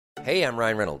Hey, I'm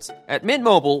Ryan Reynolds. At Mint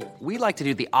Mobile, we like to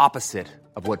do the opposite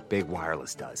of what Big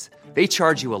Wireless does. They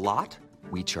charge you a lot,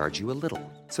 we charge you a little.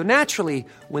 So naturally,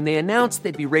 when they announced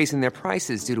they'd be raising their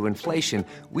prices due to inflation,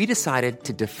 we decided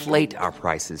to deflate our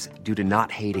prices due to not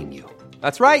hating you.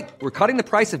 That's right. We're cutting the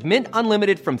price of Mint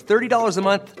Unlimited from $30 a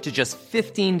month to just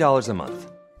 $15 a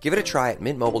month. Give it a try at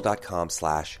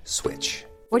mintmobile.com/switch.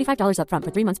 $45 up front for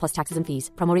 3 months plus taxes and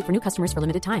fees. Promo rate for new customers for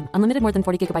limited time. Unlimited more than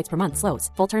 40 gigabytes per month. Slows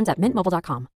full terms at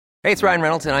mintmobile.com. Hey, it's Ryan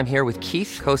Reynolds, and I'm here with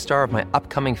Keith, co-star of my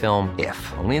upcoming film, If,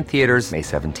 only in theaters May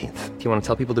 17th. Do you want to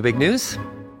tell people the big news?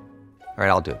 All right,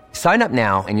 I'll do it. Sign up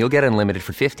now and you'll get unlimited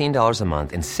for $15 a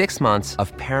month and 6 months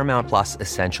of Paramount Plus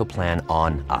Essential Plan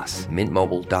on us.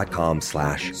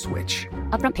 mintmobile.com/switch.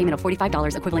 Upfront payment of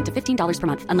 $45 equivalent to $15 per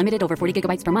month. Unlimited over 40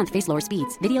 gigabytes per month. Face lower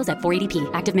speeds. Videos at 480p.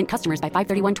 Active Mint customers by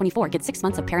 531.24 get 6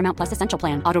 months of Paramount Plus Essential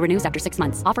Plan. Auto renews after 6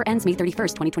 months. Offer ends May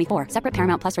 31st, 2024. Separate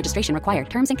Paramount Plus registration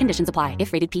required. Terms and conditions apply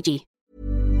if rated PG.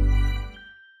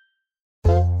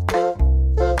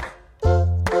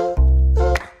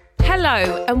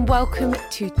 Hello and welcome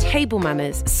to Table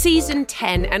Manners, Season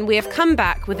 10, and we have come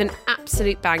back with an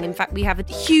absolute bang. In fact, we have a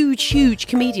huge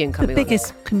comedian coming on. The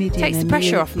biggest comedian. Takes the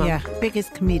pressure off, Mum. Yeah,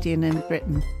 biggest comedian in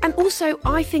Britain. And also,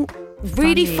 I think,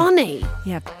 really funny.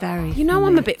 Yeah, very You know funny.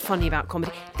 I'm a bit funny about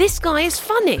comedy. This guy is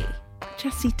funny.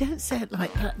 Jessie, don't say it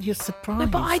like that. You're surprised. No,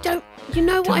 but I don't... You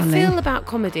know what Darling. I feel about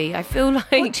comedy? I feel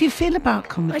like... What do you feel about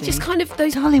comedy? I just kind of...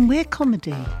 those. Darling, we're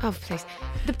comedy. Oh, please.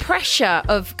 The pressure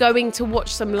of going to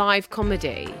watch some live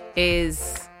comedy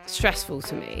is stressful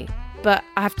to me. But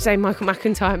I have to say, Michael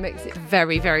McIntyre makes it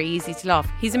very, very easy to laugh.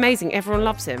 He's amazing. Everyone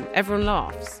loves him. Everyone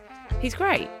laughs. He's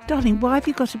great. Darling, why have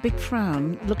you got a big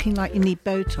frown looking like you need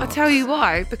Botox? I'll tell you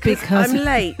why. Because I'm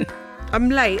late. I'm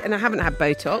late and I haven't had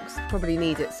Botox. Probably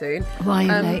need it soon. Why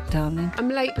are you late, darling? I'm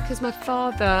late because my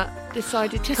father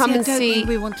decided to Jessie, come and I don't see... think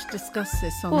we want to discuss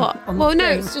this on What? on Well, the no,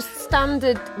 phone. it's just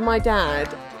standard. My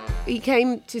dad, he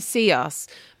came to see us,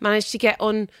 managed to get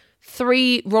on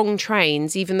 3 wrong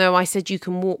trains, even though I said you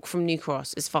can walk from New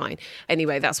Cross. It's fine.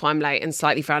 Anyway, that's why I'm late and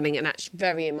slightly frowning and actually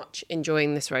very much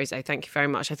enjoying this rosé. Thank you very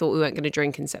much. I thought we weren't going to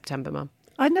drink in September, Mum.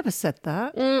 I never said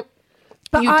that.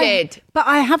 You did. But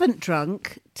I haven't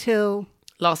drunk till...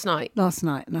 Last night. Last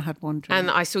night, and I had one drink. And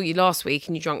I saw you last week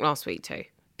and you drank last week too.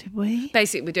 Did we?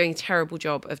 Basically, we're doing a terrible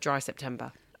job of dry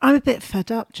September. I'm a bit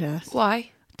fed up, Jess. Why?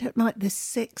 I don't like this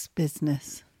 6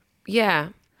 business.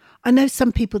 Yeah. I know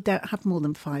some people don't have more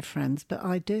than 5 friends, but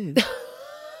I do.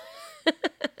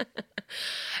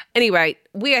 Anyway,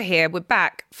 we are here. We're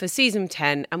back for season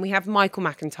 10 and we have Michael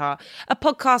McIntyre, a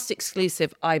podcast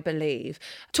exclusive, I believe,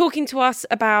 talking to us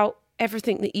about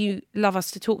everything that you love us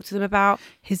to talk to them about.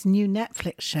 His new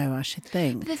Netflix show, I should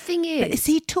think. The thing But is is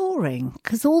he touring?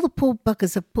 Because all the poor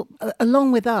buggers have put,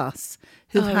 along with us,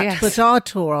 who've had yes. to put our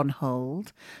tour on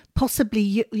hold.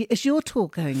 Possibly, is your tour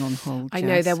going on hold, I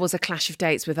know Jess? there was a clash of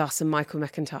dates with us and Michael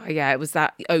McIntyre. Yeah, it was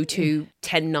that O2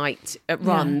 10-night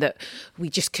run that we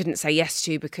just couldn't say yes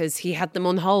to because he had them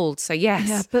on hold. So yes.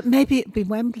 Yeah, but maybe it'll be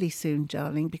Wembley soon,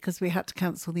 darling, because we had to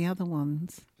cancel the other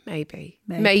ones. Maybe.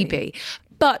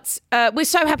 But we're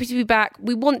so happy to be back.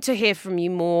 We want to hear from you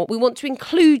more. We want to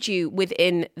include you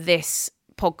within this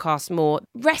podcast more.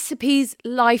 Recipes,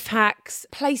 life hacks,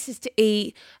 places to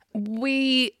eat.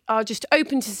 We are just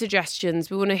open to suggestions.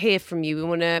 We want to hear from you. We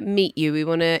want to meet you. We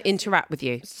want to interact with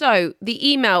you. So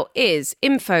the email is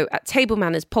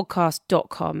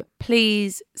info@tablemannerspodcast.com.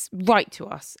 Please write to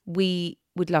us. We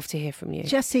would love to hear from you.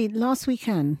 Jessie, last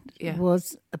weekend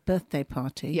was a birthday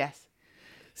party. Yes.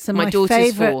 So My my daughter's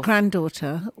favourite 4.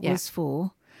 granddaughter Yeah. was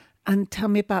 4. And tell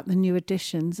me about the new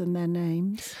additions and their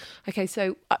names. Okay,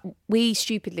 so we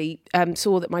stupidly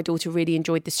saw that my daughter really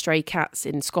enjoyed the stray cats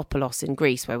in Skopelos in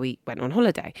Greece, where we went on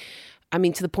holiday. I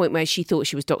mean, to the point where she thought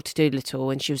she was Dr. Dolittle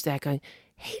and she was there going,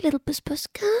 hey, little bus,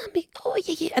 come here. Oh,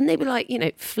 yeah. And they were like,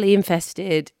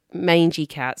 flea-infested, mangy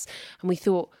cats. And we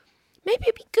thought, maybe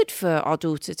it'd be good for our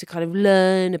daughter to kind of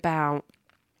learn about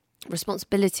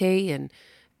responsibility and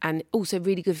also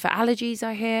really good for allergies,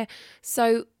 I hear.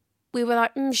 So we were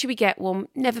like, should we get one?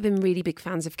 Never been really big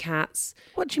fans of cats.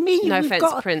 What do you mean? No We've offence,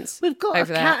 got, Prince. We've got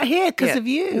over a cat there. here because Yeah. of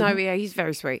you. No, yeah, he's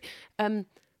very sweet.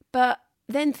 But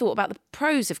then thought about the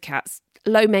pros of cats.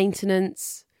 Low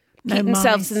maintenance, No keep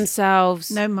themselves to mice. themselves.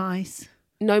 No mice.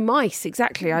 No mice,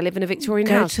 exactly. I live in a Victorian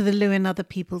Go house. to the loo in other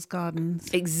people's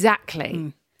gardens.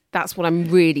 Exactly. That's what I'm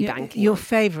really banking Your on.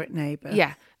 favourite neighbour.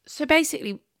 Yeah. So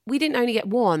basically, we didn't only get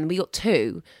one, we got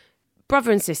 2.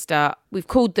 Brother and sister. We've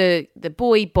called the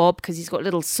boy Bob because he's got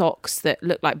little socks that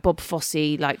look like Bob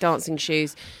Fosse, like dancing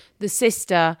shoes. The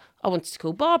sister, I wanted to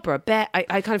call Barbara, Bet.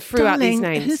 I kind of threw out these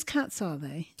names. Whose cats are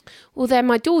they? Well, they're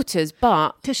my daughters,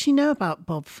 but... Does she know about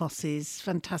Bob Fosse's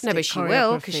fantastic No, but she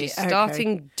will, because choreography? she's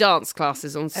starting dance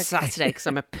classes on Saturday, because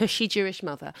I'm a pushy Jewish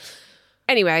mother.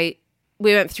 Anyway,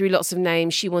 we went through lots of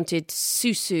names. She wanted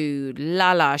Susu,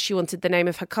 Lala. She wanted the name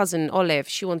of her cousin, Olive.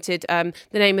 She wanted the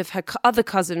name of her other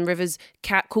cousin, River's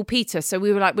cat, called Peter. So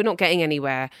we were like, we're not getting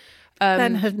anywhere.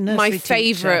 Then her nursery My teacher.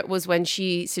 favourite was when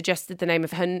she suggested the name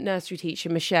of her nursery teacher,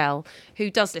 Michelle, who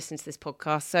does listen to this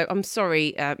podcast. So I'm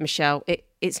sorry, Michelle.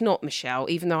 It's not Michelle,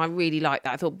 even though I really like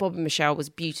that. I thought Bob and Michelle was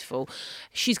beautiful.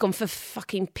 She's gone for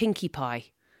fucking Pinkie Pie.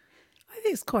 I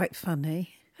think it's quite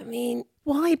funny. I mean,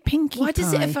 Why Pinkie Pie? why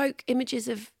does it evoke images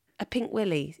of a pink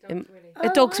willy? A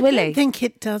dog's I willy? don't think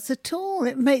it does at all.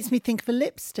 It makes me think of a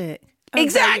lipstick.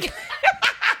 Exactly.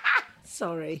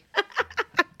 Sorry.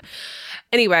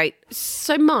 Anyway,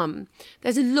 so Mum,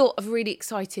 there's a lot of really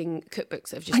exciting cookbooks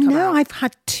that have just I come know. out. I've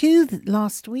had 2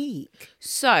 last week.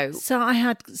 So, So I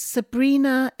had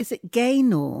Sabrina, is it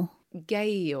Gaynor?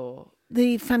 Gayor,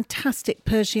 The fantastic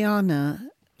Persiana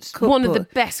cookbook one of the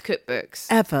best cookbooks.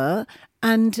 ever.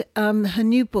 And her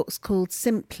new book's called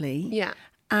Simply. Yeah.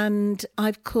 And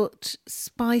I've cooked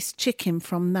spiced chicken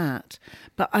from that.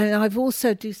 But I've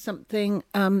also do something,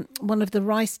 one of the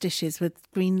rice dishes with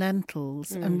green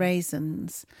lentils and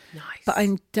raisins. Nice. But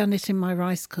I've done it in my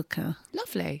rice cooker.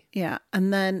 Lovely. Yeah.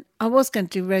 And then I was going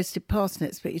to do roasted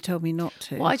parsnips, but you told me not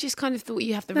to. Well, I just kind of thought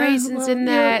you have the No, raisins well, in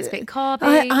there. yeah. It's a bit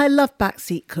carby. I love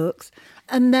backseat cooks.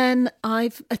 And then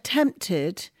I've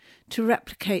attempted to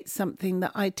replicate something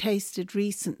that I tasted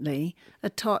recently, a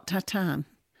tarte tatin.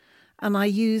 And I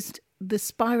used the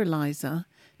spiralizer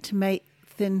to make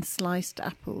thin sliced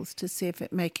apples to see if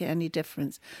it make any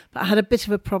difference. But I had a bit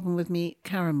of a problem with me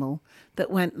caramel that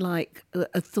went like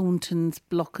a Thornton's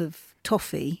block of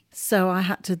toffee. So I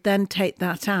had to then take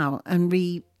that out and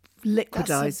re-liquidize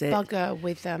That's a it. bugger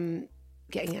with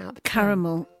getting it out. The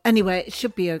Caramel. Anyway, it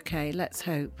should be okay. Let's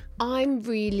hope. I'm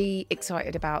really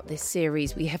excited about this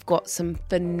series. We have got some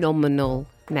phenomenal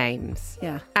names.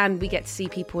 Yeah. And we get to see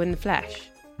people in the flesh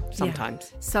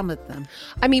sometimes. Yeah, some of them.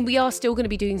 I mean, we are still going to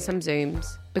be doing some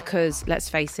Zooms because, let's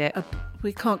face it,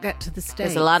 We can't get to the States.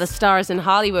 there's a lot of stars in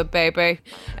Hollywood, baby.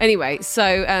 Anyway,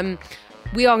 so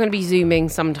we are going to be Zooming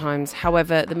sometimes.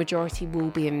 However, the majority will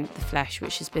be in the flesh,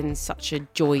 which has been such a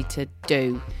joy to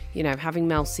do. You know, having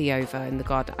Mel C over in the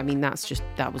garden. I mean,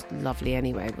 that was lovely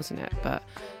anyway, wasn't it? But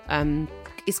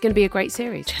it's going to be a great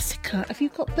series. Jessica, have you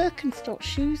got Birkenstock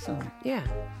shoes on? Yeah.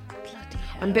 Bloody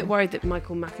hell. I'm a bit worried that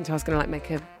Michael McIntyre's going to make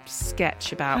a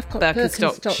sketch about I've got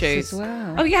Birkenstock Birkenstocks shoes. as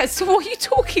well. Oh yeah, so what are you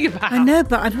talking about? I know,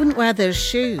 but I wouldn't wear those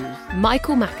shoes.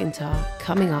 Michael McIntyre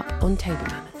coming up on Table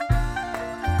Manners.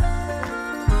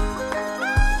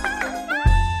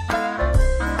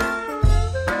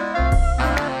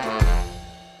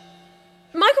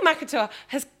 Michael McIntyre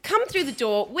has come through the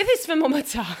door with his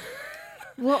thermometer.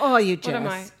 What are you, Jess? What am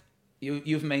I?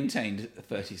 You've maintained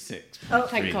 36. Oh,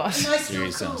 thank God.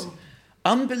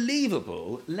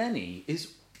 Unbelievable. Lenny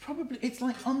is probably, it's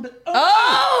like unbelievable.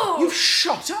 Oh! You've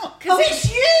shot up. Oh,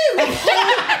 it's you!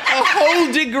 A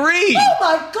whole degree Oh,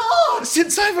 my God!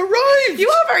 since I've arrived. You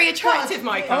are very attractive,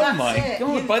 Michael. Oh That's my it.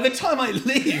 God. By the time I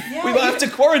leave, Yeah, we might have to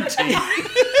quarantine.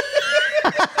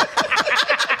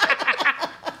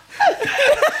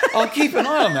 I'll keep an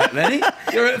eye on that, Lenny.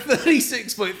 You're at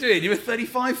 36.3 and you were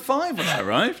 35.5 when I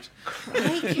arrived.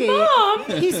 Crikey. Mom,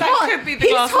 He's that hot. could be the He's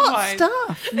glass of hot wine.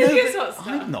 stuff. It is hot stuff.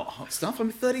 I'm not hot stuff.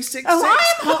 I'm 36.6. Oh,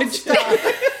 I'm hot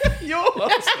stuff. You're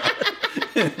hot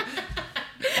stuff.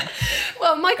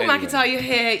 Well, Michael Anyway. McIntyre, you're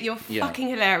here. You're Yeah. fucking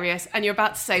hilarious, and you're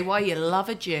about to say why you love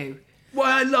a Jew.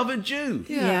 Why I love a Jew.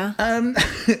 Yeah.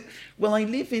 Well, I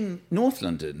live in North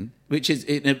London, which is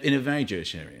in a very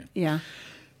Jewish area, Yeah.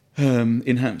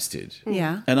 in Hampstead.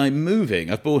 Yeah. And I'm moving.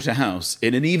 I've bought a house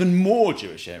in an even more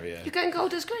Jewish area. You're going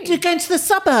Golders Green. You're going to the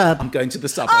suburb. I'm going to the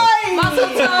suburb. Mazel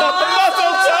tov.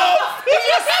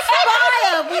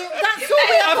 That's all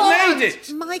we have. I've made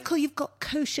it. Michael, you've got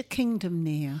Kosher Kingdom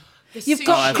near. The You've sushi.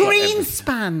 got I've got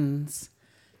Greenspans.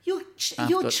 Your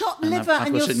got- chopped and liver I've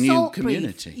and got your a new salt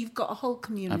community. beef. You've got a whole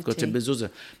community. I've got a mezuzah.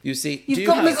 You see, You've do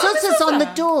got you have... mezuzahs on the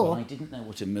door. I didn't know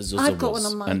what a mezuzah I've got was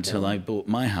one on my until door. I bought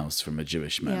my house from a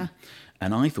Jewish man. Yeah.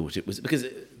 And I thought it was... Because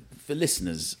for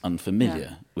listeners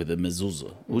unfamiliar with a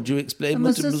mezuzah, would you explain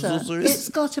what a mezuzah It's is?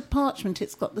 got a parchment.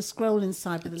 It's got the scroll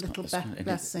inside with a little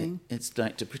blessing. It's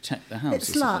like to protect the house.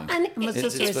 It's or luck. something. And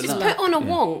It's it's for put luck. on a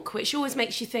wonk, which always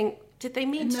makes you think, did they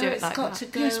mean to do it it's like got that? to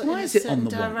go Yes, why in is a it on certain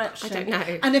the wonk? direction. I don't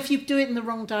know. And if you do it in the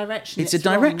wrong direction, It's a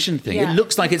wrong. direction thing. It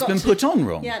looks like You've it's got been put on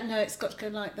wrong. Yeah, no, it's got to go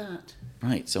like that.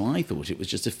 Right, so I thought it was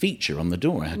just a feature on the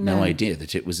door. I had no No. idea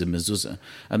that it was a mezuzah.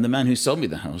 And the man who sold me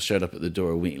the house showed up at the door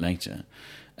a week later,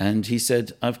 and he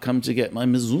said, "I've come to get my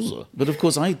mezuzah." But of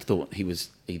course, I thought he was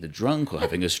either drunk or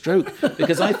having a stroke,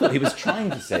 because I thought he was trying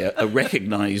to say a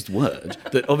recognised word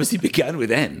that obviously began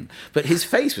with N, but his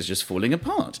face was just falling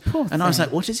apart. And I was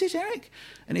like, "What is it, Eric?"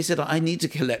 And he said, "I need to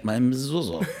collect my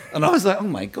mezuzah." And I was like, "Oh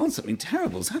my God, something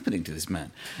terrible is happening to this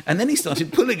man." And then he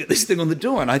started pulling at this thing on the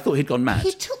door, and I thought he'd gone mad.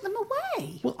 He took them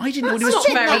away. Well, I didn't know what he That's was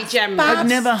not talking very about. generous. I've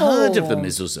never heard of the form.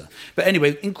 mezuzah. But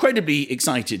anyway, incredibly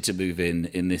excited to move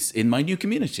in my new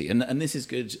community, and this is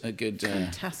good. A good.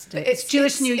 Fantastic. It's- It's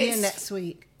Jewish New Year it's- next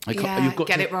week. Yeah,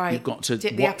 get it right. You've got to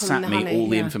Dip the apple in WhatsApp the me honey, all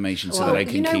the yeah. information so Well, that I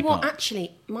can you know keep what? up.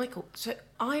 Actually, Michael. So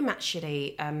I'm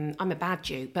actually I'm a bad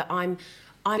Jew, but I'm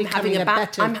Becoming having a a bat.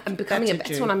 better- I'm becoming a better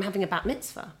better Jew. one. I'm having a bat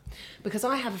mitzvah because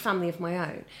I have a family of my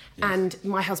own, and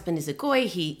my husband is a goy.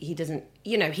 He doesn't.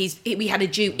 You know, we had a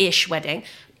Jewish wedding.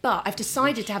 But I've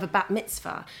decided to have a bat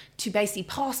mitzvah to basically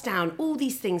pass down all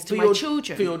these things to my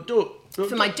children. For your daughter.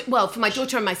 For my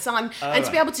daughter and my son, and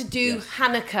to be able to do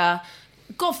Hanukkah,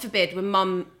 God forbid, when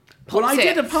Mum pops Well, I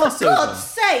did a it. Passover. For God's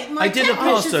sake, my I did a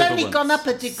temperature's Passover only once. gone up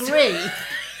a degree.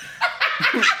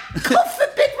 God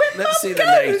forbid when Let's Mum see the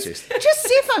goes. latest. Just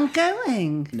see if I'm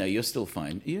going. No, you're still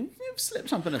fine. You've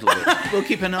slipped up a little bit. We'll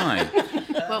keep an eye.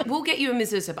 Well, we'll get you a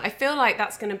mezuzah, but I feel like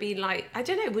that's going to be like, I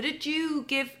don't know, would a Jew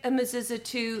give a mezuzah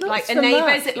to like a for neighbour?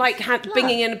 luck. Is it like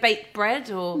bringing in a baked bread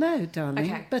or? No,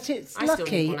 darling. Okay. But it's I still need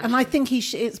lucky, one, and I actually.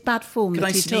 think it's bad form Can that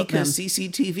I he took sneak a them.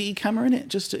 CCTV camera in it?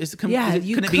 Just Yeah,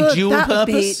 you can it could. be dual that would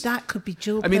purpose? that could be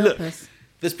dual I mean, look, purpose.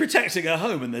 there's protecting a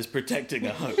home and there's protecting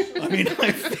a home. I mean,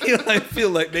 I feel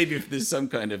like maybe if there's some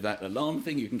kind of that alarm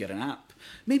thing, you can get an app.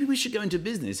 Maybe we should go into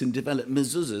business and develop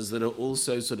mezuzahs that are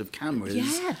also sort of cameras.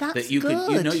 Yeah, that's that you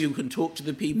good. Can, you can talk to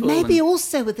the people. Maybe and-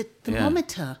 also with a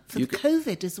thermometer for You the could-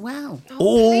 COVID as well. Oh,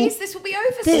 All- please, this will be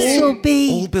over This soon. will be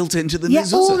all built into the yeah,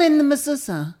 mezuzah. all in the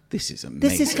mezuzah. This is amazing.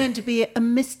 This is going to be a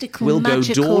mystical, We'll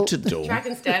magical. go door to door.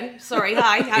 Dragon's Den. Sorry,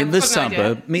 hi. In the I've got no idea.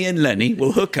 suburb, me and Lenny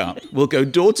will hook up. We'll go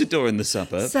door to door in the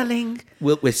suburb. Selling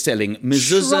We're selling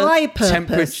mezuzah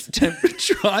Tri-purpose.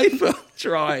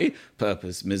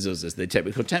 tri-purpose mezuzahs. They're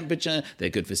technical temperature. They're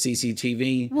good for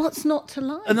CCTV. what's not to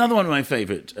like? Another one of my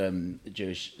favourite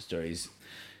Jewish stories.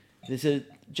 There's a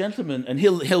gentleman, and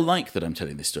he'll like that I'm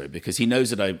telling this story because he knows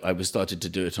that I was started to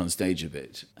do it on stage a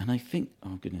bit. And I think,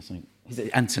 oh goodness, he's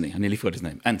Anthony. I nearly forgot his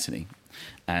name, Anthony,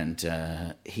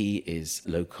 and he is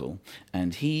local,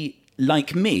 and he.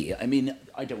 Like me, I mean,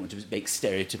 I don't want to make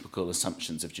stereotypical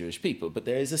assumptions of Jewish people, but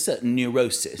there is a certain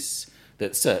neurosis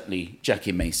that certainly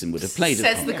Jackie Mason would have played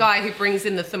Says upon. the guy who brings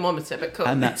in the thermometer, but cool.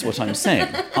 And that's what I'm saying.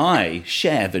 I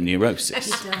share the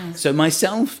neurosis. So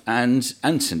myself and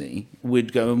Anthony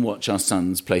would go and watch our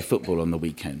sons play football on the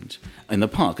weekend in the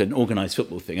park, an organised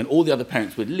football thing, and all the other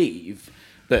parents would leave,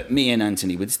 but me and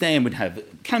Anthony would stay and would have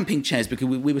camping chairs because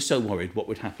we were so worried what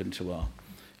would happen to our,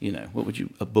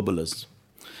 bubblers.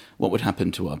 What would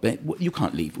happen to our bed? You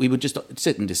can't leave. We would just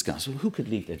sit and discuss. Well, who could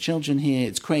leave their children here?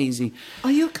 It's crazy.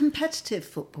 Are you a competitive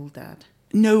football dad?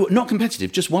 No, not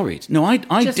competitive, just worried. No,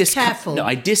 Just careful. No,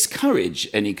 I discourage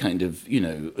any kind of,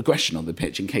 aggression on the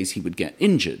pitch in case he would get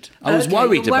injured. I was Okay,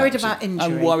 worried you're worried about about him.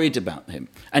 injury. I'm worried about him.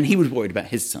 And he was worried about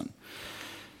his son.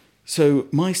 So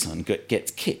my son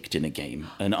gets kicked in a game,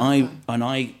 and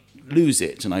I lose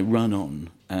it, and I run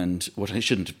on, and what I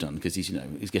shouldn't have done because he's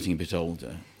getting a bit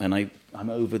older, and I'm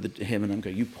over him, and I'm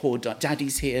going, "You poor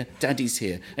Daddy's here,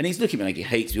 and he's looking at me like he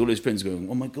hates me. All his friends are going,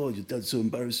 "Oh my God, your dad's so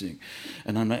embarrassing,"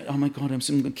 and I'm like, "Oh my God, I'm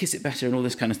going to kiss it better," and all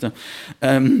this kind of stuff.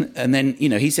 And then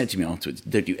he said to me afterwards,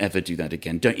 "Don't you ever do that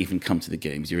again? Don't even come to the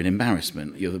games. You're an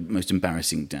embarrassment. You're the most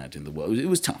embarrassing dad in the world." It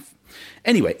was tough.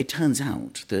 Anyway, it turns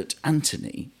out that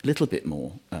Anthony, a little bit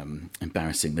more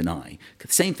embarrassing than I, the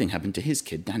same thing happened to his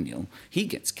kid, Daniel. He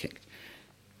gets kicked.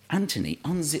 Anthony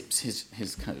unzips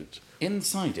his coat.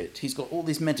 Inside it, he's got all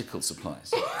these medical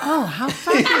supplies. Oh, how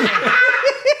fabulous.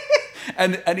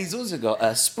 And he's also got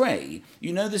a spray.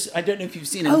 You know this, I don't know if you've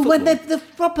seen it in Oh, football. when the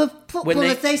proper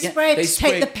footballers, they spray it to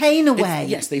take the pain away.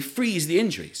 Yes, they freeze the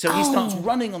injury. So he starts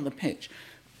running on the pitch.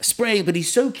 Spray, but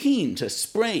he's so keen to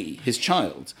spray his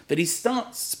child that he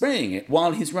starts spraying it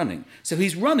while he's running. So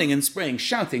he's running and spraying,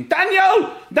 shouting,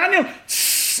 "Daniel! Daniel!"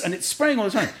 And it's spraying all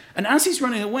the time. And as he's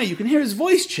running away, you can hear his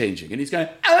voice changing. And he's going,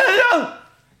 "Daniel!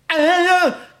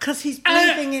 Because he's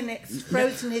breathing in it,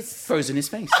 frozen his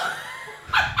face.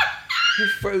 He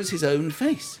froze his own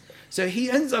face. So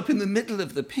he ends up in the middle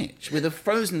of the pitch with a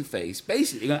frozen face,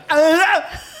 basically going,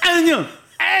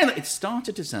 it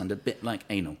started to sound a bit like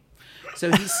anal.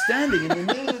 So he's standing in the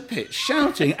middle of the pitch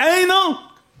shouting, anal,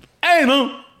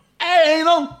 anal,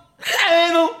 anal,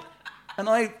 anal. And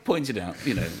I pointed out,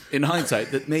 in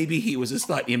hindsight, that maybe he was a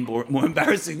slightly more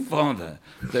embarrassing father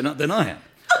than I am.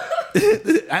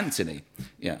 Anthony,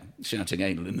 shouting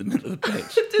anal in the middle of the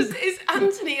pitch. Is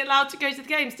Anthony allowed to go to the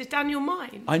games? Did Daniel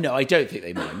mind? I know, I don't think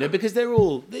they mind. No, because they're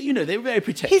all, they're very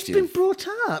protective. He's been brought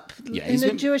up in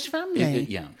a Jewish family.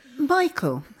 Yeah.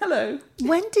 Michael. Hello.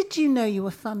 When did you know you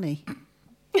were funny?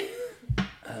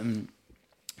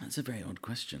 That's a very odd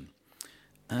question.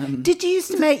 Did you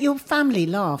used to make your family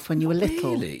laugh when you were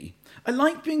little? Really? I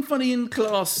like being funny in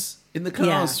the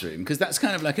classroom, because that's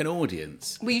kind of like an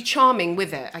audience. Were you charming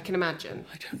with it, I can imagine?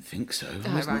 I don't think so.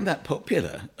 I wasn't that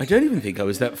popular. I don't even think I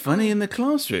was that funny in the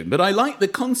classroom, but I like the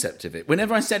concept of it.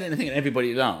 Whenever I said anything and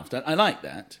everybody laughed, I like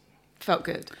that. Felt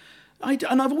good.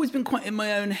 And I've always been quite in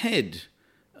my own head,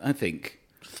 I think.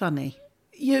 Funny.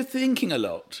 Yeah, thinking a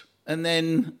lot. And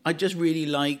then I just really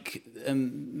like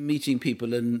meeting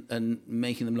people and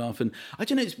making them laugh. And I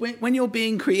don't know, it's when you're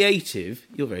being creative,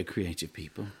 you're very creative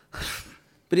people.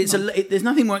 But there's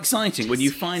nothing more exciting when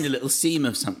you find a little seam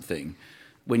of something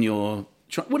when you're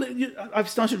trying. Well, I've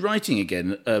started writing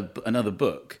again another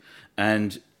book.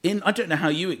 And I don't know how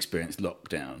you experienced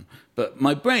lockdown, but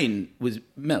my brain was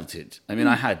melted. I mean,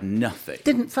 I had nothing.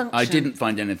 Didn't function. I didn't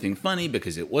find anything funny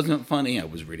because it wasn't funny. I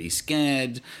was really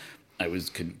scared. I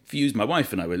was confused. My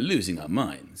wife and I were losing our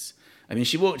minds. I mean,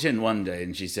 she walked in one day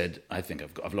and she said, I think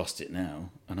I've lost it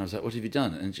now. And I was like, what have you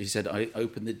done? And she said, I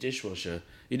opened the dishwasher.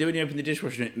 You know when you open the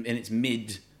dishwasher and it's in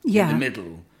the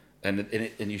middle, and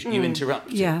you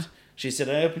interrupt it? She said,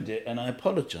 I opened it and I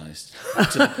apologised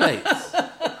to the plates.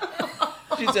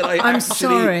 She said, I'm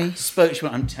sorry.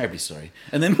 I'm terribly sorry.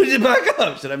 And then put it back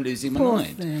up. She said, I'm losing my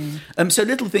mind. So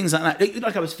little things like that.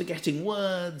 Like I was forgetting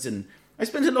words, and I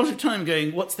spent a lot of time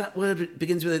going, what's that word? It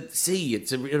begins with a C. It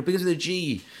begins with a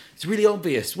G. It's really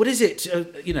obvious. What is it?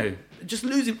 Just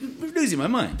losing my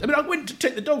mind. I mean, I went to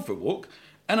take the dog for a walk,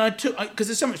 and because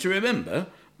there's so much to remember,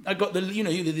 I got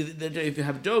if you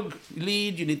have a dog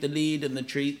lead, you need the lead and the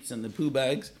treats and the poo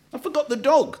bags. I forgot the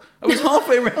dog. I was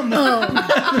halfway around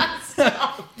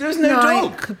There's no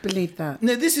dog. I could believe that.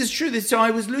 No, this is true. So I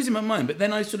was losing my mind, but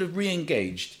then I sort of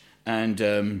re-engaged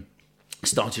and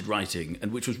started writing,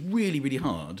 and which was really, really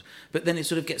hard. But then it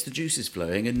sort of gets the juices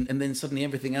flowing, and then suddenly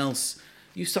everything else,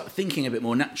 you start thinking a bit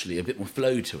more naturally, a bit more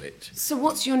flow to it. So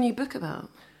what's your new book about?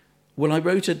 Well, I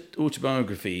wrote an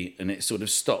autobiography, and it sort of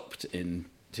stopped in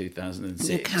 2006.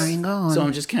 You're carrying on. So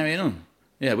I'm just carrying on.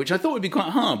 Yeah, which I thought would be quite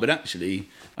hard, but actually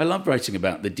I love writing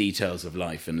about the details of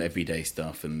life and everyday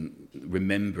stuff and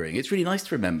remembering. It's really nice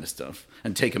to remember stuff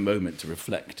and take a moment to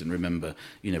reflect and remember,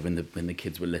 when the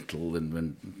kids were little and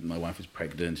when my wife was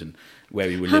pregnant and where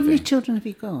we were living. How many children have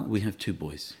you got? We have 2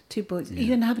 boys. 2 boys. Yeah. Are you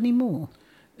going to have any more?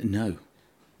 No,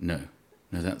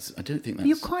 I don't think that's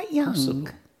You're quite young. possible.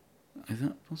 Is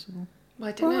that possible?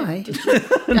 I don't know. Why?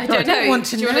 I don't know. want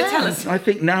to Do you want to know. tell us? I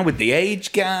think now with the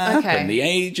age gap and the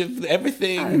age of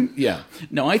everything, yeah.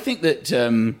 No, I think that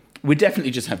we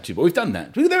definitely just have 2 boys. We've done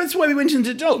that. That's why we went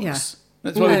into dogs. Yeah.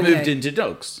 That's why we moved into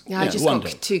dogs. Yeah, I just one got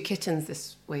dog. 2 kittens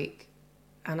this week,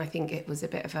 and I think it was a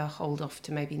bit of a hold off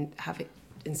to maybe have it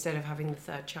instead of having the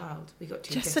 3rd child. We got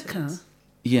 2 Jessica. kittens.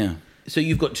 Yeah. So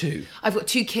you've got 2. I've got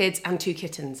 2 kids and 2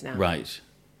 kittens now. Right.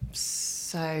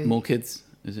 So More kids?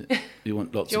 Is it? You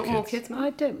want lots do you of want more kids? kids, Mum?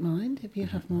 I don't mind if you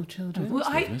have more children. Well,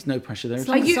 There's no pressure there at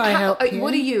long all. as I help you.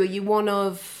 What are you? Are you one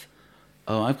of?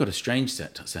 Oh, I've got a strange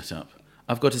set up.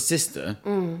 I've got a sister,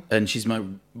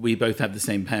 and we both have the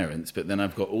same parents, but then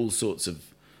I've got all sorts of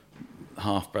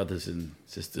half brothers and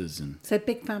sisters, and So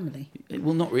big family.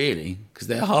 well, not really, because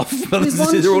they're half brothers and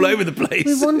sisters. They're all over the place.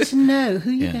 We want to know who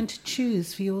you're Yeah. going to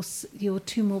choose for your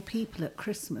 2 more people at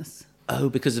Christmas. Oh,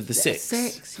 because of the 6.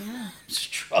 6, yeah. I'm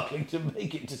struggling to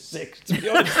make it to 6, to be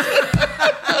honest.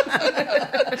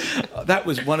 That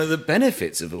was one of the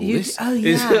benefits of all this. Oh,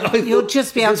 yeah. You'll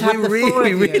just be able to have the 4 of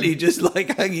you. We really just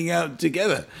like hanging out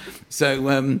together.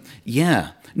 So, yeah.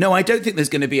 No, I don't think there's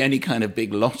going to be any kind of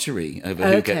big lottery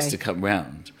over who gets to come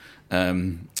round.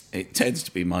 It tends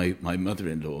to be my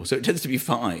mother-in-law, so it tends to be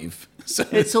 5. So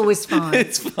It's always 5.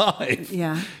 It's 5.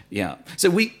 Yeah. Yeah. So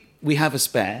we have a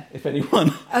spare, if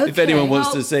anyone Okay. wants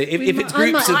Well, to say. If it's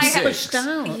groups of I 6. might be pushed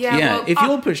out. Yeah, well, if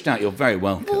you're pushed out, you're very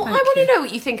welcome. Well, I want to know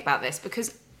what you think about this,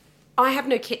 because I have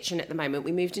no kitchen at the moment.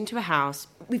 We moved into a house.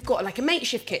 We've got like a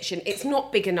makeshift kitchen. It's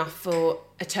not big enough for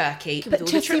a turkey with But all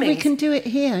the Jessie, trimmings. we can do it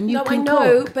here, and you No, I can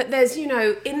know, cook. but there's,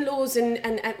 in-laws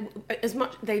and as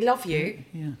much they love you.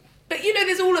 Yeah. But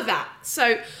there's all of that.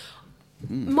 So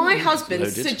my husband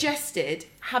loaded. suggested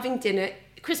having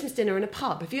Christmas dinner in a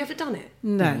pub. Have you ever done it?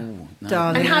 No,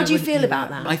 darling. And how I do you wouldn't feel do about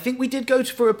that? I think we did go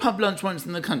for a pub lunch once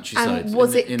in the countryside. And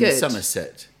was it in good?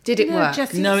 Somerset. Did it No, work?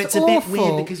 Jessie, No, it's a bit awful.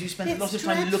 weird because you spend a lot It's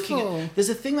of time looking dreadful. at... There's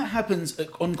a thing that happens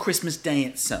on Christmas Day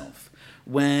itself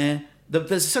where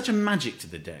there's such a magic to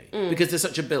the day because there's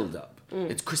such a build-up.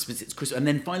 It's Christmas, and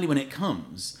then finally when it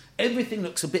comes, everything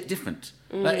looks a bit different.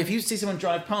 Like if you see someone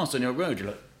drive past on your road, you're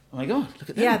like, oh my God, look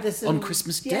at them. Yeah, there's on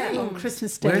Christmas Day. Yeah, on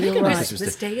Christmas Day. Where are they you're going on right.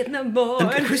 Christmas Day? in the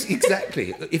morning.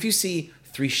 Exactly. If you see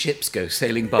 3 ships go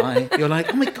sailing by, you're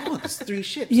like, oh my God, there's 3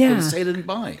 ships Yeah. going sailing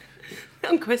by.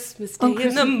 On Christmas Day On in the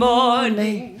Christmas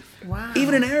morning. Wow.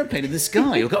 Even an aeroplane in the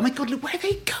sky, you'll go, oh my God, look, where are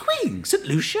they going? St.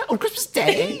 Lucia on Christmas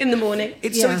Day? In the morning.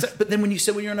 It's Yeah. but then when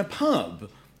you're in a pub,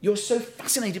 you're so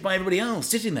fascinated by everybody else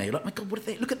sitting there. You're like, my God, what are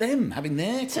they? Look at them having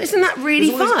their. So isn't that really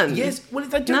There's all this- fun? Yes. Well,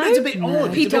 I do No? know it's a bit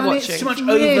odd. People It's watching. too much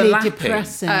really overlapping.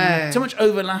 depressing. Too much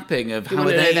overlapping of how are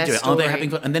wanna know they their doing? Are they story. having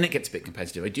fun? And then it gets a bit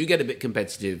competitive. I do get a bit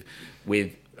competitive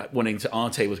with wanting our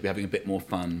tables to be having a bit more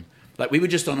fun. Like we were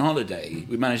just on holiday.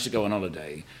 We managed to go on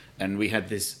holiday, and we had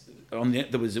this.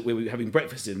 We were having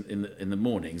breakfast in the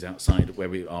mornings outside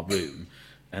our room,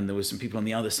 and there was some people on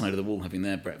the other side of the wall having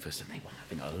their breakfast, and they were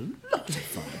having a lot of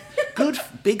fun. Good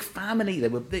big family. They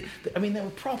were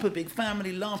proper big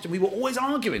family laughter. We were always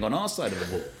arguing on our side of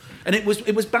the wall, and it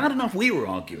was bad enough we were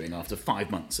arguing after 5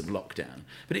 months of lockdown,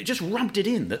 but it just rubbed it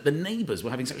in that the neighbours were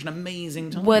having such an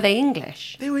amazing time. Were they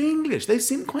English? They were English. They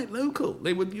seemed quite local.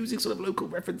 They were using sort of local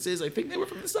references. I think they were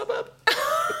from the suburb.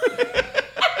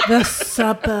 The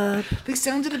suburb. They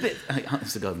sounded a bit...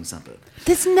 It's the Garden Suburb.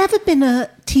 There's never been a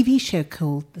TV show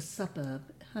called The Suburb,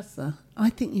 has there? I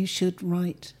think you should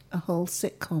write a whole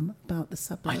sitcom about the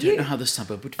suburb. I don't know how the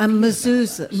suburb would feel And about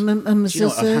Mezuzah. that. Do you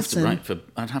know what?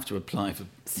 I'd have to apply for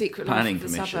Secret Life planning of the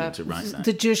permission Suburb. to write that.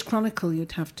 The Jewish Chronicle,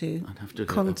 you'd have to. I'd have to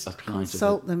apply to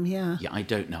consult them, yeah. Yeah, I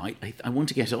don't know. I want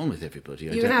to get on with everybody.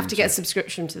 You're going to have to get a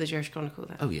subscription to the Jewish Chronicle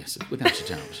then. Oh yes, without a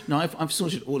doubt. No, I've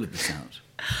sorted all of this out.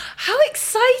 How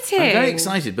exciting! I'm very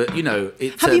excited, but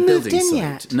it's Have a you moved building in site.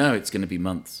 yet? No, it's going to be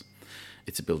months.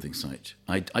 It's a building site.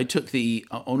 I took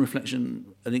on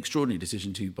reflection, an extraordinary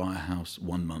decision to buy a house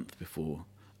 1 month before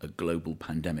a global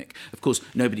pandemic. Of course,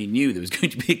 nobody knew there was going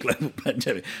to be a global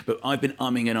pandemic, but I've been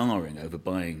umming and ahhing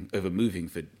over moving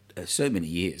for so many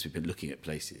years. We've been looking at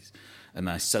places, and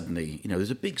I suddenly,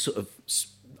 there's a big sort of,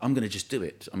 I'm going to just do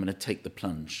it. I'm going to take the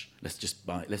plunge. Let's just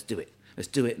buy it. Let's do it. Let's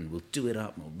do it, and we'll do it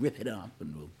up, and we'll rip it up,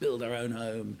 and we'll build our own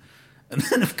home. And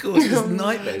then, of course, this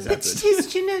nightmares It happened.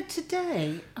 is, do you know,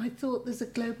 today I thought there's a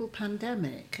global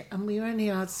pandemic and we only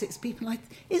are 6 people.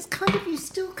 It's kind of, you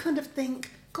still kind of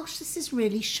think, gosh, this is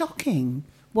really shocking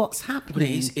what's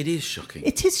happening. But it is shocking.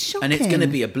 It is shocking. And it's going to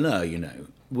be a blur,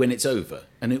 when it's over.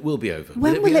 And it will be over.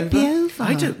 When will it be over?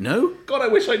 I don't know. God, I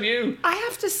wish I knew. I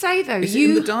have to say though, Is it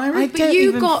in the diary? I don't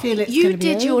even feel it's you gonna be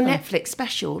did your over. Netflix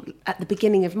special at the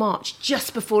beginning of March,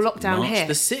 just before lockdown March hit.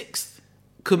 the 6th.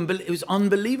 It was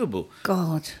unbelievable.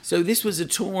 God. So this was a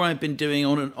tour I've been doing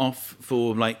on and off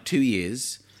for like 2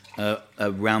 years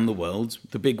around the world.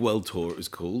 The Big World Tour it was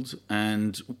called.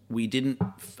 And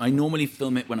I normally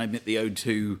film it when I'm at the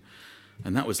O2,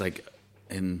 and that was like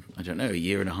a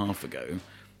year and a half ago.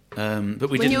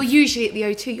 But when you're usually at the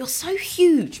O2, you're so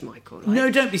huge, Michael. No,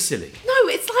 don't be silly. No,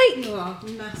 it's like, You are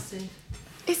massive.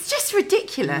 it's just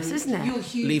ridiculous, isn't it? You're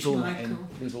huge, Leave all Michael. that in.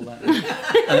 Leave all that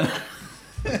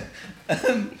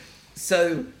in.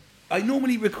 So I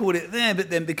normally record it there, but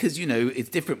then because it's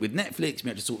different with Netflix, we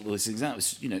have to sort all these things out.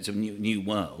 It's a new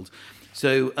world.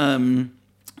 So I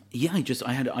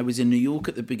was in New York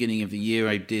at the beginning of the year.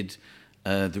 I did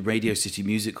the Radio City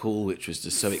Music Hall, which was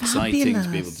just so exciting to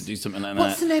be able to do something like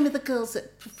What's that. the name of the girls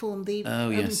that performed the... Oh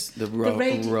yes, the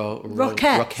Rockettes.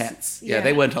 Rockettes. Yeah,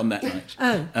 they weren't on that night.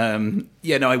 Oh.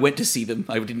 I went to see them.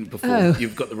 I didn't perform. Oh.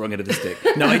 You've got the wrong end of the stick.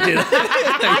 No, I did.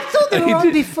 I thought they were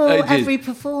on before I did. every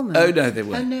performance. Oh no, they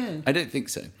weren't. Oh no. I don't think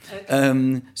so.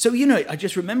 So I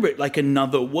just remember it like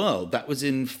another world. That was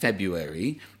in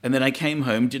February, and then I came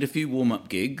home, did a few warm-up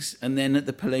gigs, and then at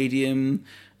the Palladium,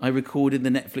 I recorded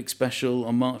the Netflix special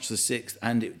on March the 6th,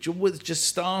 and it was just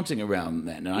starting around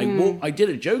then. And I did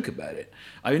a joke about it.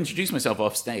 I introduced myself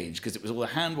off stage because it was all the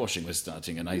hand washing was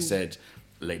starting, and I said,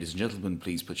 "Ladies and gentlemen,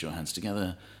 please put your hands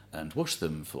together and wash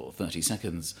them for 30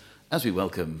 seconds as we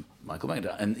welcome Michael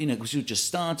Magda." And, because you were just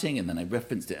starting, and then I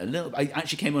referenced it a little. I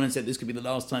actually came on and said, this could be the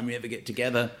last time we ever get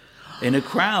together. in a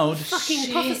crowd.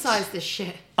 Fucking prophesise this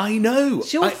shit. I know.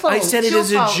 It's your fault. I said it It's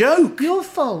as your a fault. joke. Your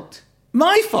fault.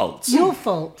 My fault. Your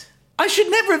fault. I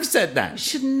should never have said that. You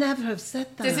should never have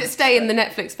said that. Does it stay in the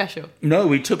Netflix special?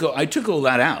 No, I took all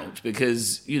that out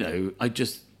because,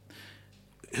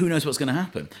 who knows what's going to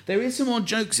happen. There is some more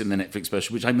jokes in the Netflix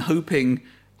special, which I'm hoping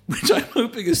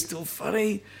is still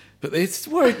funny, but it's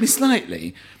worried me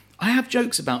slightly. I have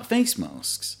jokes about face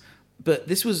masks, but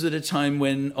this was at a time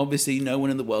when obviously no one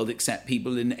in the world except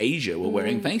people in Asia were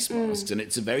wearing face masks, and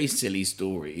it's a very silly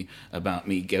story about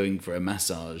me going for a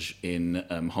massage in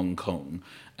Hong Kong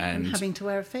and having to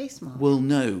wear a face mask. Well,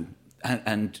 no.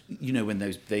 And when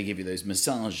they give you those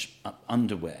massage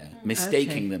underwear,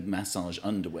 mistaking the massage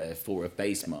underwear for a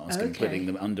face mask and putting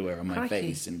the underwear on my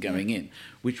face and going in,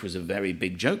 which was a very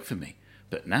big joke for me.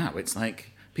 But now it's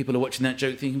like people are watching that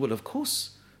joke thinking, well, of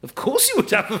course you would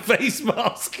have a face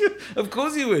mask. Of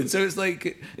course you would. So it's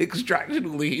like extracted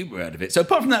all the humour out of it. So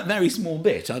apart from that very small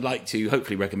bit, I'd like to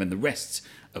hopefully recommend the rest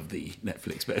of the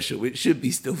Netflix special, which should be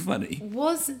still funny.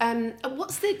 What's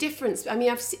the difference? I mean,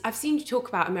 I've seen you talk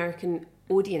about American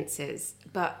audiences,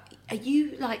 but are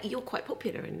you you're quite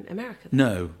popular in America?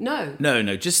 No.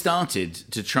 No. Just started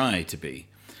to try to be.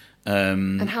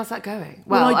 And how's that going?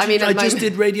 Well, I just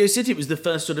did Radio City. It was the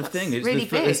first sort of thing. It was really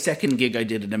the big. second gig I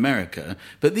did in America.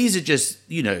 But these are just,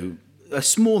 a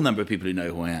small number of people who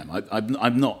know who I am.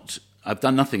 I've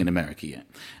done nothing in America yet.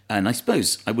 And I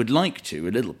suppose I would like to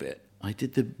a little bit. I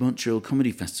did the Montreal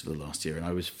Comedy Festival last year, and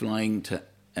I was flying to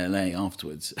LA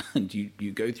afterwards, and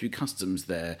you go through customs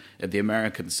there at the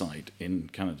American side in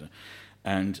Canada.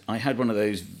 And I had one of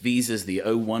those visas, the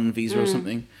O1 visa or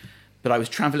something, but I was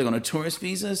traveling on a tourist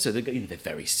visa, so they're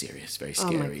very serious, very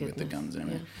scary with the guns and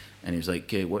everything. Yeah. And he was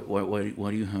like, why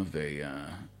do you have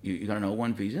you got an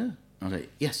O1 visa? I was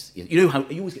like, yes. You know how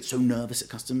you always get so nervous at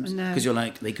customs because you're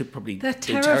like, they could probably. They're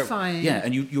terrifying. Yeah,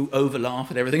 and you over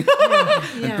laugh at everything.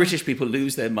 And British people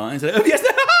lose their minds. Like, oh yes,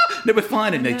 no, we're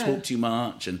fine. And they talk too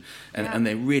much, and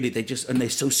they're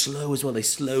so slow as well. They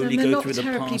slowly go through the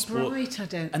passport. Bright, I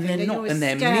don't and think. they're not, and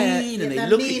they're scared. mean, and they're they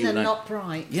look mean at you and like, not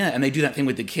bright. Yeah, and they do that thing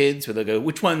with the kids where they go,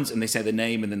 which ones? And they say the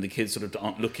name, and then the kids sort of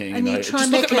aren't looking. And you like, try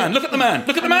just and look at the man, look at the man,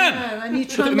 look at the man. And you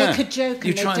try and make a joke, and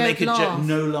you try and make a joke.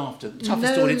 No laughter.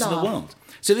 Toughest audience in the world.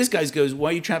 So this guy goes, why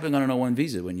are you travelling on an O1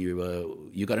 visa when you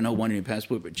got an O1 in your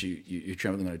passport, but you're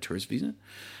travelling on a tourist visa?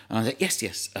 And I was like,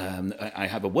 yes. I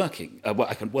have a working.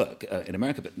 I can work in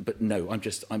America, but no, I'm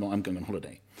going on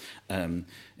holiday. And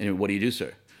he went, what do you do,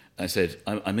 sir? I said,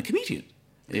 I'm a comedian.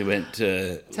 And he went,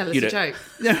 tell us a joke.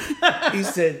 he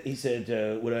said,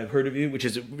 would I have heard of you? Which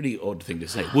is a really odd thing to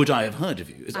say. Would I have heard of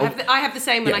you? I have the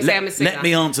same when I say I'm a singer. Let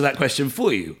me answer that question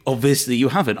for you. Obviously, you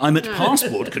haven't. I'm at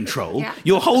passport control. Yeah.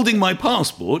 You're holding my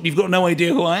passport. You've got no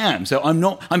idea who I am. So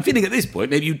I'm feeling at this point,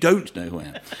 maybe you don't know who I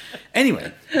am.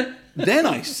 Anyway, then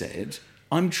I said,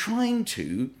 I'm trying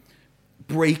to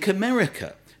break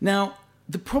America. Now,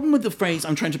 the problem with the phrase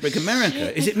 "I'm trying to break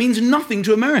America" is it means nothing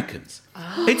to Americans.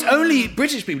 Oh. It's only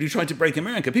British people who try to break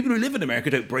America. People who live in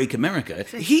America don't break America.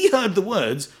 He heard the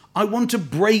words, "I want to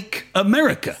break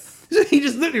America." So he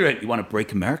just looked at me and went, "You want to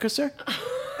break America, sir?"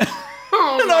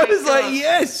 And I was like,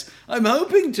 yes, I'm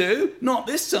hoping to. Not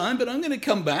this time, but I'm going to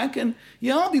come back and,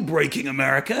 I'll be breaking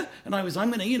America. And I'm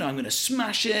going to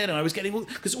smash it. And I was getting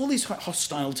because all these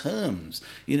hostile terms,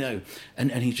 And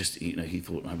he just, he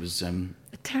thought I was... a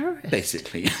terrorist.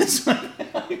 Basically, yes. I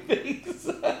think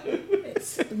so.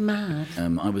 It's mad.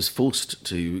 I was forced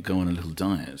to go on a little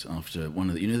diet after one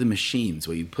of the machines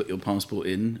where you put your passport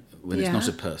in when it's not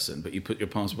a person, but you put your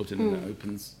passport in and it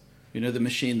opens... the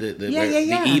machine,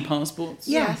 the e-passports?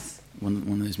 Yes. One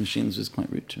of those machines was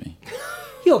quite rude to me.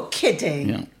 You're kidding.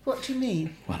 Yeah. What do you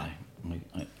mean? Well,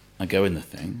 I go in the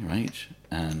thing, right?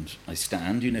 And I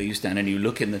stand, you stand and you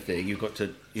look in the thing. You've got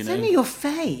to, It's only your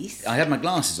face. I had my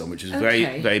glasses on, which was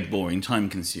very, very boring,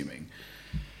 time-consuming.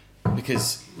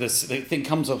 Because the thing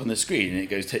comes up on the screen and it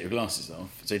goes, take your glasses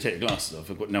off. So you take your glasses off.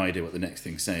 I've got no idea what the next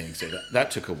thing's saying. So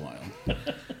that took a while.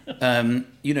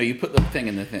 You put the thing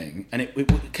in the thing and it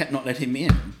kept not letting me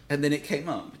in. And then it came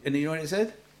up. And you know what it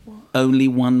said? What? Only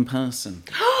one person.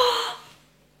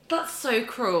 That's so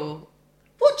cruel.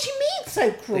 What do you mean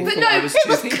so cruel? But no, it was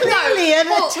clearly a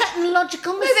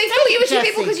technological mistake. No, they thought you were two Jessica.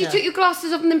 people because you took your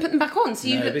glasses off and then put them back on.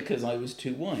 So because I was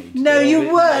too wide. No,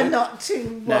 you were not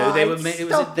too wide. No, they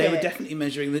were definitely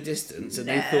measuring the distance, and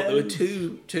they thought there were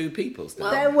two people. Well,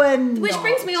 there were not. Which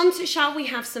brings me on to, shall we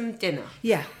have some dinner?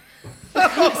 Yeah. Okay,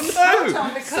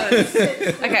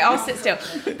 I'll sit still.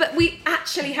 But we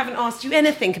actually haven't asked you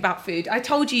anything about food. I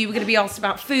told you were going to be asked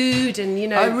about food and,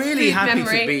 I'm really food happy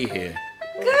memory. to be here.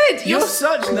 Good. You're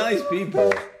such nice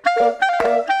people.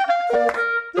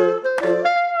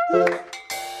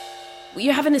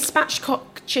 having a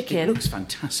spatchcock chicken. It looks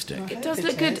fantastic. It does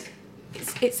look good.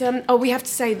 It's we have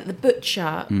to say that the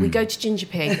butcher, we go to Ginger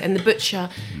Pig, and the butcher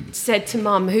said to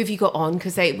Mum, "Who have you got on?"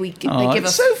 Because they give it's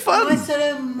us so fun. I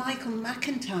said, Michael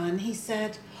McIntyre, and he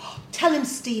said, tell him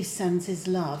Steve sends his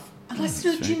love. And I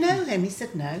said, do you know him? He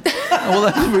said, no. Well,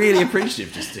 that's really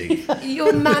appreciative to Steve. You're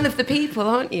a man of the people,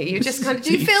 aren't you? You're just kind of.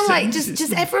 Do you feel like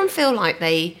does everyone feel like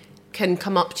they can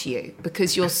come up to you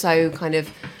because you're so kind of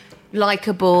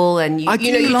likable and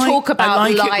you talk about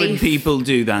life? I like life. it when people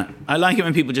do that. I like it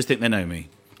when people just think they know me.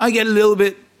 I get a little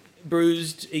bit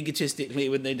bruised egotistically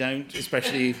when they don't,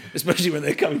 especially when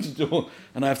they're coming to the door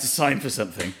and I have to sign for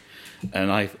something.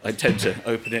 And I tend to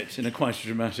open it in a quite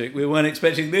dramatic, we weren't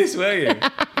expecting this, were you?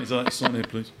 He's like, sign here,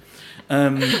 please.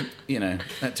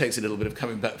 That takes a little bit of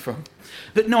coming back from.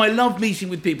 But no, I love meeting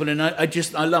with people, and I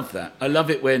love that. I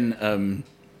love it when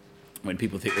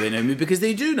people think that they know me, because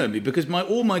they do know me, because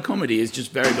all my comedy is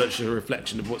just very much a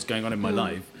reflection of what's going on in my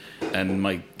life and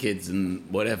my kids and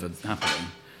whatever's happening.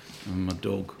 And my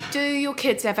dog. Do your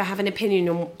kids ever have an opinion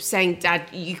on saying, "Dad,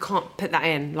 you can't put that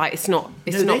in"? Like it's not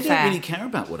No, fair. they don't really care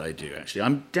about what I do.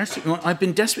 Actually, I've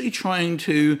been desperately trying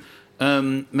to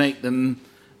make them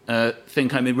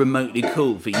think I'm remotely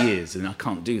cool for years, and I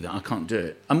can't do that. I can't do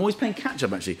it. I'm always playing catch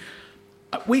up. Actually,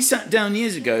 we sat down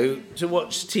years ago to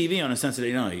watch TV on a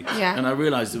Saturday night, and I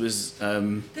realised there was.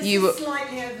 This is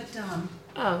slightly overdone.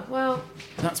 Oh well.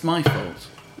 That's my fault.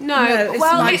 No,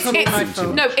 it's my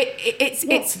fault. No,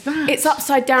 it's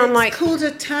upside down. It's called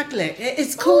a taglet.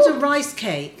 It's called a rice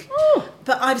cake,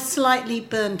 but I've slightly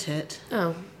burnt it.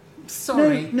 Oh,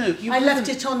 sorry. No, I left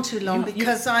it on too long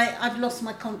because I've lost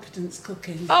my confidence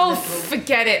cooking. Oh,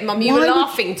 forget it, Mum. You were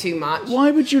laughing too much. Why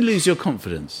would you lose your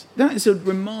confidence? That is a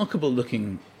remarkable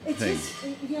looking thing.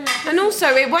 Yeah. And also,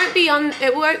 it won't be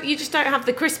you just don't have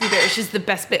the crispy bit, which is the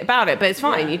best bit about it. But it's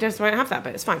fine. You just won't have that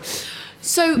bit. It's fine.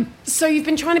 So you've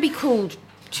been trying to be cool to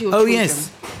your children.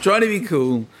 Yes, trying to be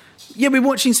cool. Yeah, we're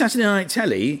watching Saturday Night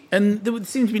Telly, and there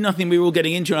seemed to be nothing we were all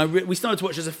getting into. And we started to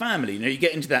watch as a family. You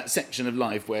get into that section of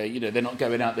life where they're not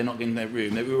going out, they're not in their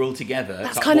room. That we were all together.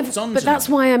 That's but that's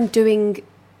why I'm doing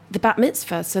the bat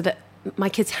mitzvah, so that my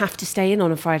kids have to stay in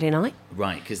on a Friday night.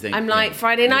 Right, because I'm like,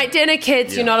 Friday night dinner,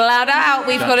 kids. You're not allowed out.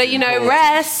 We've got to,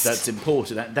 rest. That's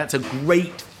important. That's a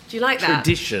great. Do you like that?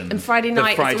 Tradition. And Friday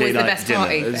night is always the best dinner.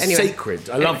 party. It's anyway. sacred.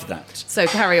 I love that. So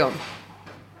carry on.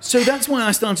 So that's why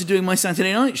I started doing my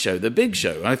Saturday night show, the big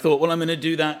show. I thought, well, I'm going to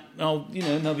do that.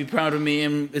 They'll be proud of me,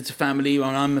 and it's a family.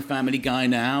 Well, I'm a family guy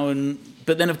now,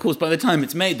 but then, of course, by the time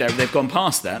it's made, they've gone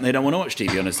past that, and they don't want to watch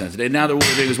TV on a Saturday. Now all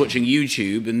they're doing is watching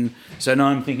YouTube, and so now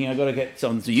I'm thinking I've got to get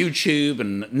onto YouTube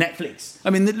and Netflix. I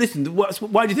mean, listen,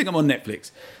 why do you think I'm on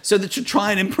Netflix? So that to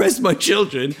try and impress my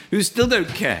children who still don't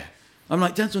care. I'm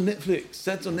like, Dad's on Netflix.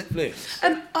 Dad's on Netflix.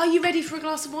 Are you ready for a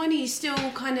glass of wine? Are you still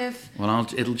kind of... Well,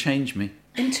 it'll change me.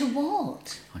 Into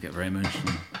what? I get very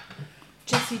emotional.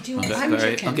 Jesse, do you want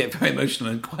I'll get very emotional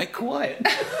and quite quiet.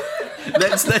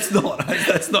 Let's not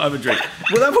have a drink.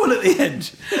 We'll have one at the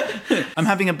end. I'm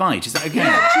having a bite. Is that okay?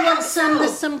 Yeah, do you want some?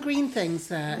 There's some green things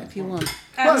there if you want.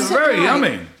 That's very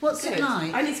yummy. What's it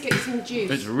like? I need to get you some juice.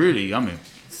 It's really yummy.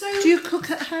 Do you cook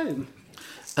at home?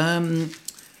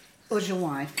 Or your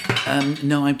wife?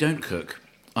 No, I don't cook.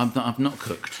 I've not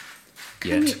cooked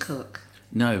yet. Can you cook?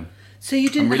 No. So you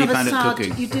didn't really have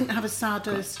cooking. You didn't have a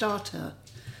sourdough starter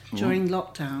during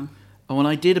lockdown? Oh, well,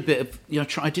 I did a bit of...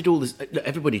 I did all this...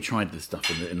 Everybody tried this stuff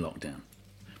in lockdown.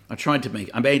 I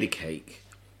made a cake.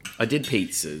 I did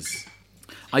pizzas.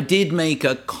 I did make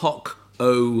a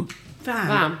Vam.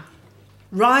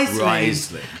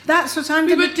 Riesling. That's what I'm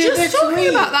going to do this week. We were just talking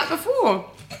about that before.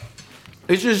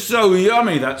 It's just so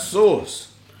yummy, that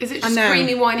sauce. Is it just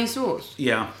creamy, winey sauce?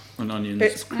 Yeah, and onions.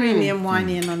 It's creamy and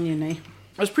winey and oniony.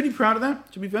 I was pretty proud of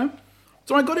that, to be fair.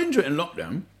 So I got into it in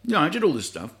lockdown. Yeah, I did all this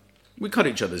stuff. We cut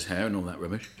each other's hair and all that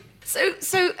rubbish.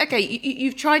 So okay,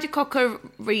 you've tried a cocker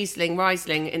Riesling,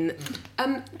 in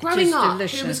growing up.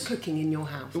 Delicious. Who was cooking in your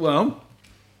house? Well,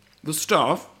 the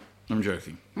staff. I'm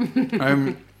joking.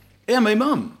 Yeah, my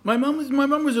mum. My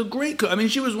mum was a great cook. I mean,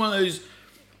 she was one of those.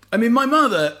 I mean, my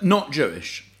mother, not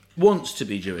Jewish, wants to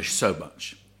be Jewish so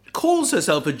much. Calls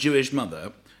herself a Jewish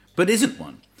mother, but isn't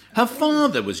one. Her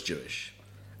father was Jewish.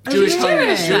 Jewish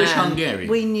Hungarian.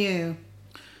 We knew.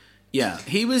 Yeah,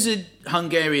 he was a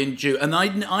Hungarian Jew, and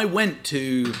I went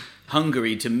to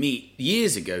Hungary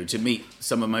years ago to meet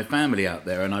some of my family out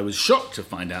there, and I was shocked to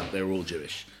find out they were all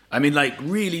Jewish. I mean, like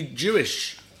really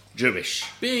Jewish,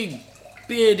 big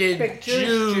bearded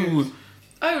Jew.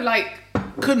 Oh, like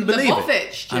couldn't believe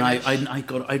Lvovich it. And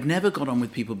I've never got on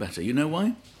with people better. You know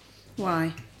why?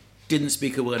 Why? didn't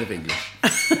speak a word of English.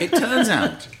 It turns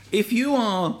out, if you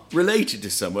are related to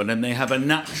someone and they have a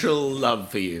natural love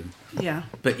for you, Yeah.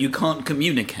 but you can't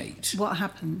communicate, What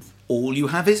happens? all you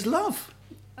have is love.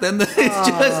 Then it's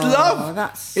just love.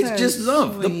 That's it's so just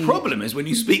love. sweet. The problem is when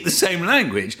you speak the same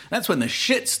language, that's when the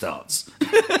shit starts.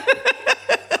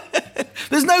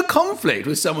 There's no conflict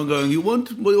with someone going,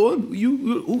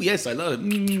 oh yes, I love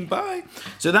it, bye.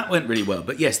 So that went really well.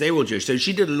 But yes, they were all Jewish. So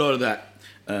she did a lot of that,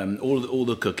 all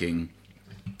the cooking.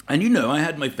 And I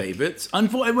had my favourites.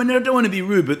 Unfortunately, I don't want to be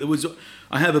rude, but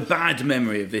I have a bad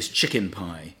memory of this chicken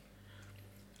pie.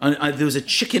 There was a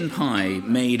chicken pie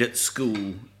made at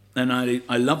school, and I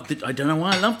loved it. I don't know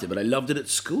why I loved it, but I loved it at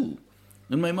school.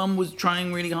 And my mum was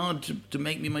trying really hard to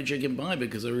make me my chicken pie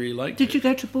because I really liked it. Did you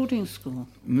go to boarding school?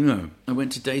 No, I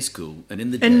went to day school, and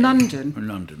in the day... London? In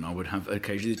London, I would have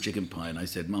occasionally the chicken pie, and I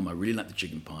said, Mum, I really like the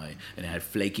chicken pie, and it had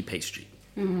flaky pastry.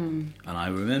 And I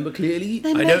remember clearly,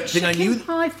 They I made don't think I knew... chicken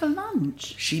pie for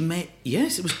lunch. She made...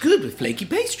 Yes, it was good with flaky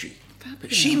pastry.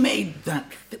 But she made that...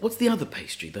 What's the other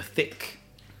pastry? The thick...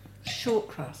 Short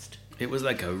crust. It was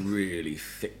like a really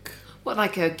thick... What,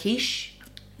 like a quiche?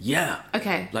 Yeah.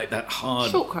 Okay. Like that hard,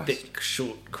 Short crust. thick,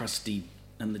 short, crusty...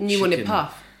 And the And you chicken. wanted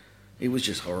puff? It was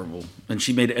just horrible. And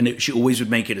she made it... And she always would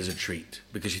make it as a treat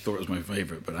because she thought it was my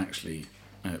favourite, but actually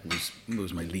it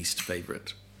was my least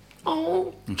favourite.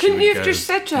 Oh, And she couldn't would you have go- just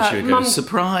said to and she her, would go, Mum?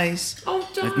 surprise! Oh,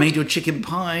 I've darling. made your chicken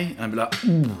pie. And I'd be like,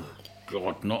 ooh,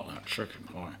 God, not that chicken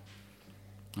pie.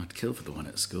 I'd kill for the one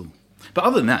at school. But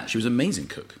other than that, she was an amazing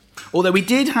cook. Although we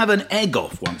did have an egg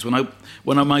off once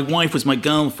when my wife was my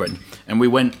girlfriend, and we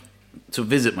went to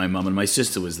visit my mum, and my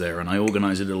sister was there, and I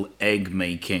organised a little egg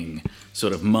making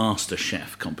sort of master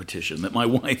chef competition that my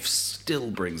wife still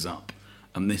brings up,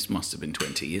 and this must have been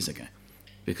 20 years ago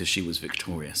because she was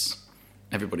victorious.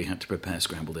 Everybody had to prepare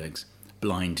scrambled eggs,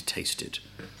 blind tasted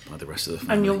by the rest of the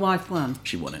family. And your wife won?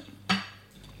 She won it.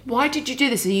 Why did you do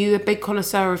this? Are you a big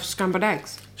connoisseur of scrambled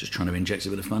eggs? Just trying to inject a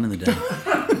bit of fun in the day.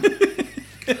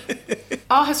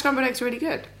 Are her scrambled eggs really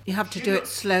good? You have to do it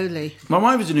slowly. My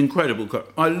wife is an incredible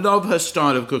cook. I love her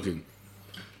style of cooking.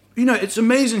 It's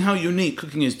amazing how unique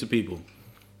cooking is to people.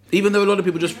 Even though a lot of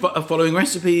people just are following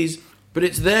recipes, but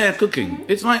it's their cooking.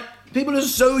 It's like, people are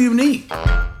so unique.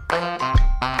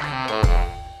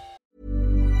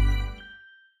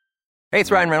 Hey, it's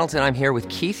Ryan Reynolds, and I'm here with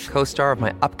Keith, co-star of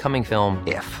my upcoming film,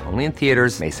 If, only in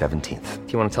theaters May 17th.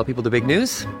 Do you want to tell people the big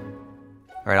news?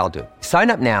 All right, I'll do it. Sign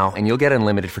up now and you'll get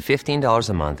unlimited for $15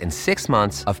 a month and 6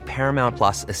 months of Paramount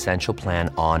Plus Essential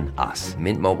Plan on us.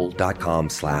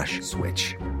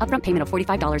 MintMobile.com/switch. Upfront payment of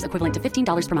 $45 equivalent to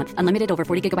 $15 per month. Unlimited over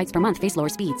 40 gigabytes per month. Face lower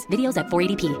speeds. Videos at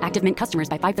 480p. Active Mint customers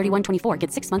by 531.24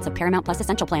 get 6 months of Paramount Plus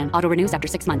Essential Plan. Auto renews after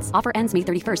 6 months. Offer ends May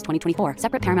 31st, 2024.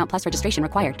 Separate Paramount Plus registration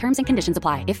required. Terms and conditions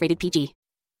apply if rated PG.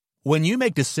 When you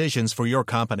make decisions for your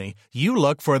company, you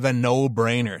look for the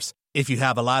no-brainers. If you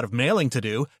have a lot of mailing to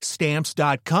do,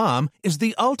 Stamps.com is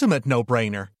the ultimate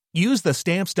no-brainer. Use the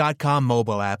Stamps.com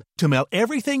mobile app to mail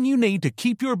everything you need to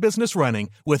keep your business running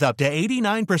with up to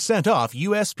 89% off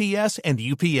USPS and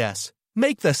UPS.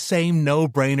 Make the same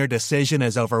no-brainer decision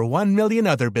as over 1 million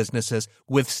other businesses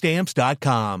with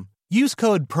Stamps.com. Use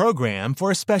code PROGRAM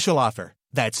for a special offer.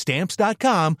 That's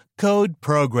Stamps.com, code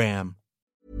PROGRAM.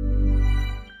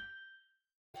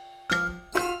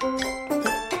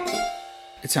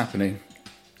 It's happening.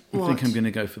 I What? think I'm going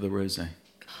to go for the rosé.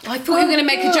 I thought you were going to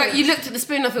make a joke. You looked at the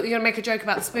spoon. I thought you were going to make a joke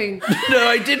about the spoon. No,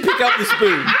 I did pick up the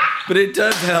spoon, but it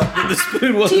turns out that the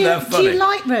spoon wasn't that Do funny. you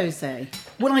like rosé?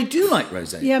 Well, I do like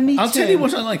rosé. Yeah, me I'll tell too. you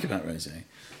what I like about rosé.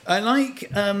 I like,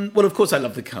 well, of course, I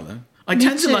love the colour. I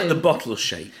tend to like too. the bottle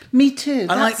shape. Me too.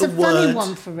 I like That's the a funny word.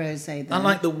 one for rosé, though. I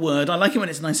like the word. I like it when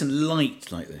it's nice and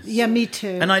light like this. Yeah, me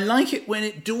too. And I like it when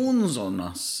it dawns on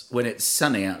us when it's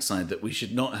sunny outside that we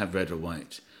should not have red or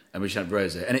white and we should have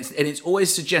rosé. And it's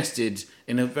always suggested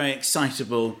in a very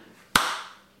excitable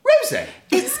rosé.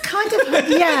 It's kind of,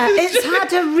 yeah, it's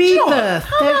had a rebirth,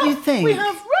 don't you think? We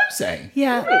have rosé.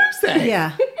 Yeah. Rosé.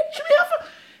 Yeah. Should we have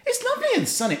it's lovely and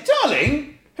sunny.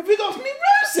 Darling, have we got me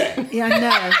rosé? Yeah, I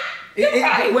know.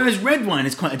 Whereas red wine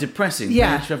is quite a depressing.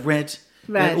 Yeah. You should have red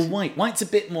Red. or white. White's a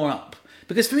bit more up.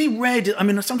 Because for me, red, I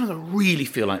mean, sometimes I really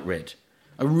feel like red.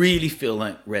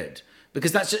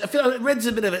 Because I feel like red's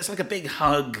a bit of, it's like a big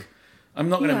hug. I'm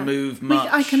not going to move much.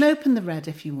 I can open the red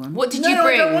if you want. What did No, you I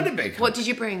bring? don't want a big What hug. did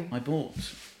you bring? I bought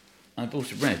a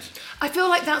red. I feel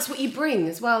like that's what you bring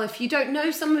as well. If you don't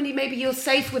know somebody, maybe you're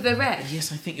safe with a red.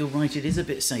 Yes, I think you're right. It is a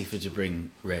bit safer to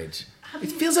bring red. It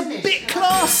feels a bit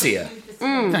classier.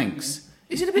 Thanks.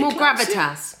 Is it a bit More classier?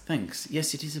 gravitas. Thanks.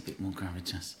 Yes, it is a bit more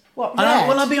gravitas. What, And red?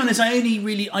 well, I'll be honest, I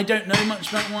don't know much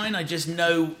about wine. I just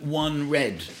know one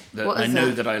red that What I is know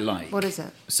that? that I like. What is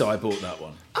it? So I bought that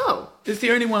one. Oh, It's the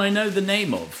only one I know the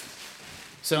name of.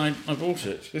 So I bought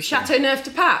it. This one. Chateauneuf de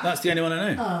Pape. That's the only one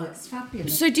I know. Oh, it's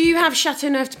fabulous. So do you have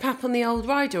Chateauneuf de Pape on the old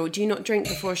rider, or do you not drink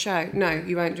before a show? No,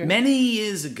 you won't drink. Many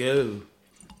years ago,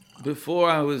 before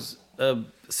I was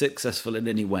successful in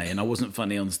any way and I wasn't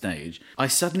funny on stage, I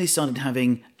suddenly started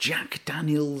having Jack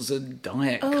Daniels and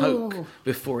Diet Coke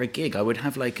before a gig. I would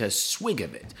have like a swig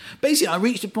of it. Basically, I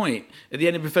reached a point at the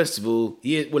end of a festival,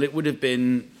 it would have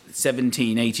been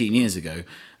 17, 18 years ago,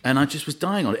 and I just was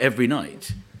dying on it every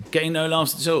night, getting no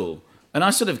laughs at all. And I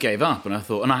sort of gave up, and I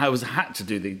thought, and I had to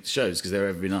do the shows because they were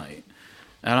every night.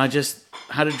 And I just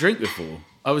had a drink before.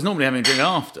 I was normally having a drink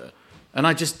after. And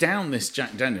I just downed this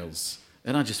Jack Daniels.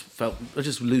 And I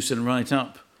just loosened right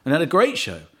up. And had a great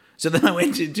show. So then I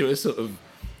went into a sort of...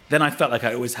 Then I felt like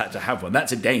I always had to have one.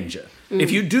 That's a danger. If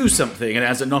you do something and it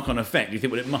has a knock-on effect, you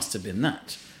think, well, it must have been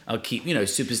that. I'll keep,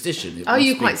 superstition. Are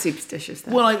you quite superstitious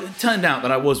then? Well, it turned out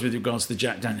that I was with regards to the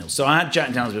Jack Daniels. So I had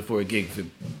Jack Daniels before a gig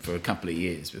for a couple of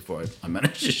years before I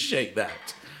managed to shake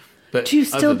that. But Do you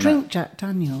still other than drink that- Jack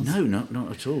Daniels? No,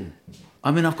 not at all. I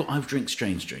mean, I've drink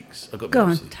strange drinks. I've got to be Go on,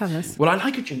 honest with you. tell us. Well, I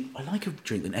like a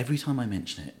drink that every time I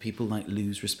mention it, people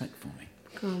lose respect for me.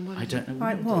 Go on, what I don't know.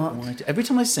 Like I don't know what? why. Every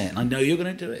time I say it, and I know you're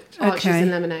going to do it. Archie's Okay.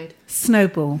 and lemonade.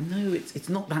 Snowball. No, it's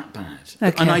not that bad.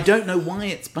 Okay. And I don't know why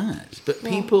it's bad. But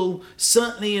people,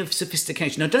 certainly of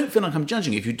sophistication, I don't feel like I'm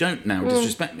judging you if you don't now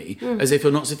disrespect me as if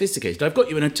you're not sophisticated. I've got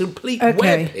you in a complete Okay.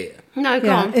 web here. No, go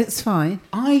Yeah, on. it's fine.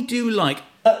 I do like,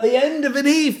 at the end of an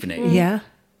evening, Yeah.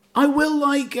 I will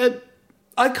like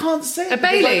I can't say it. A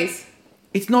Baileys.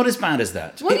 It's not as bad as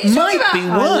that. What are it you might talking be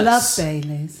about? worse. I love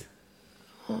Baileys.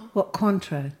 What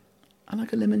Cointreau? I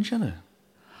like a limoncello.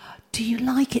 Do you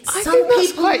like it? I Some think that's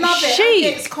people quite love it. I chic.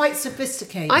 think it's quite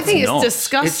sophisticated. I think it's not.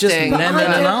 disgusting. It's just but lemon I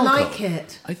and don't alcohol. like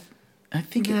it. I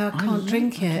think No, I can't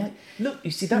drink it. can't- Look,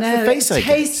 you see, that's No, the face it I get.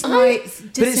 tastes like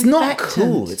But it's not disinfectant.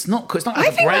 cool. It's not cool. It's not like I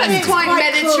a think brandy. that's quite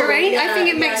quite cool. Mediterranean. I think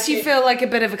it Yeah, makes yeah. you feel like a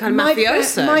bit of a kind of My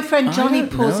mafioso. friend Johnny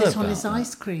don't pours know it on about his that.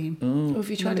 ice cream. Oh, have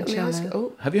you tried it on the ice cream?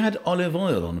 Oh. Have you had olive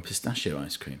oil on a pistachio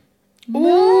ice cream?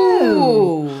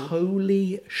 Ooh.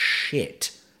 Holy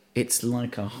shit. It's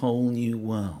like a whole new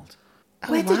world.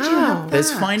 Where did you wow. have that?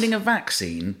 There's finding a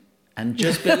vaccine, and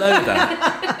just below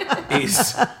that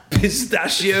is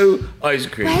pistachio ice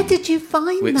cream. Where did you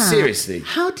find Wait, that? seriously?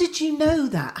 How did you know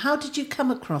that? How did you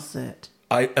come across it?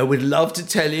 I would love to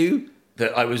tell you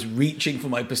that I was reaching for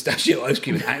my pistachio ice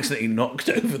cream and accidentally knocked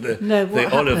over the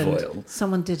olive happened? oil.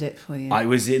 Someone did it for you. I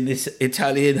was in this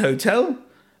Italian hotel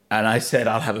and I said,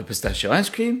 I'll have a pistachio ice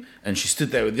cream. And she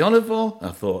stood there with the olive oil. I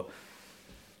thought,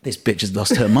 this bitch has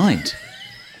lost her mind.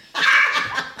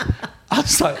 I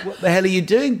was like, what the hell are you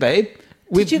doing, babe?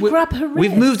 Did you grab her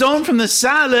We've wrist? moved on from the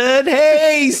salad.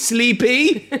 Hey,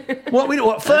 sleepy.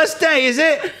 What first day, is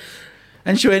it?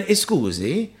 And she went,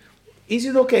 scusi, is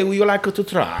it okay? Would you like to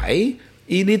try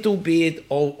a little bit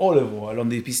of olive oil on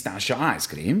the pistachio ice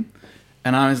cream?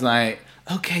 And I was like,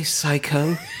 okay,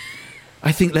 psycho.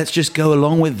 I think let's just go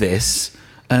along with this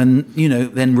and,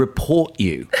 then report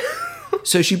you.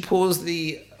 So she pours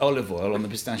the olive oil on the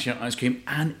pistachio ice cream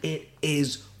and it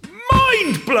is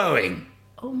mind-blowing.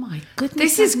 Oh my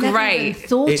goodness! This is I've never great. even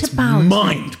thought It's about it.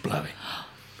 mind-blowing.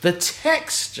 The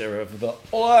texture of the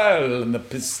oil and the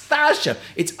pistachio,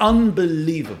 it's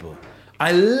unbelievable.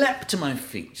 I leapt to my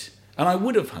feet and I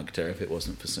would have hugged her if it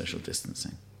wasn't for social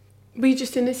distancing. Were you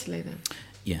just in Italy then?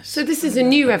 Yes. So this is a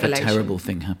new a revelation. terrible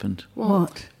thing happened.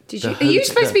 What? Did The you? Are you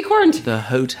supposed to be quarantined? The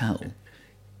hotel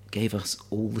gave us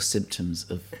all the symptoms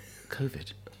of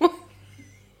COVID.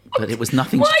 But it was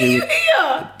nothing Why to do are you with...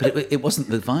 here? But it wasn't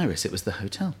the virus, it was the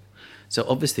hotel. So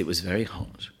obviously it was very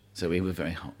hot. So we were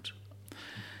very hot.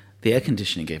 The air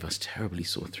conditioning gave us terribly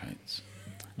sore throats.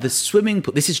 The swimming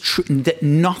pool, this is true,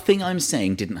 nothing I'm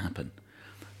saying didn't happen.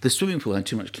 The swimming pool had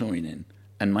too much chlorine in,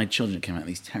 and my children came out with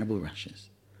these terrible rashes.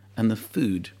 And the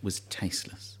food was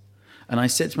tasteless. And I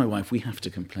said to my wife, we have to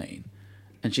complain.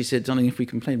 And she said, darling, if we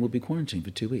complain, we'll be quarantined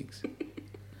for 2 weeks.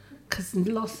 Because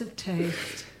loss of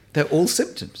taste. They're all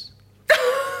symptoms.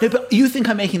 No, but you think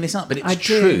I'm making this up, but it's I do.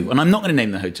 true. And I'm not going to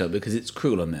name the hotel because it's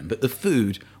cruel on them. But the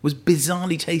food was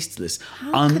bizarrely tasteless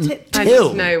could it I until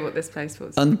just know what this place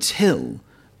was. until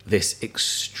this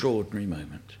extraordinary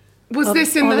moment Was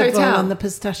this in the Olive oil hotel? on the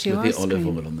pistachio with ice the olive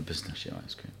cream. oil on the pistachio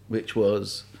ice cream, which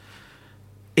was,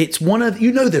 it's one of,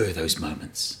 there are those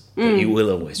moments that you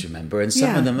will always remember, and some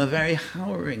Yeah. of them are very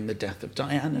harrowing. The death of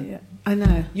Diana. Yeah, I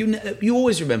know. You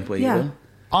always remember where Yeah. you were.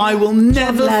 I will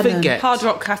never Lennon. forget. Hard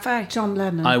Rock Cafe. John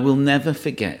Lennon. I will never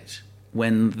forget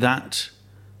when that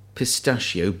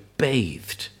pistachio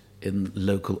bathed in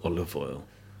local olive oil,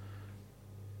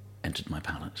 entered my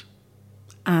palate.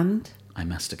 And? I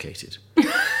masticated.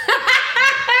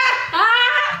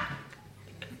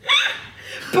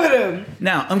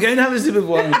 Now, I'm going to have a sip of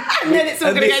wine. And then it's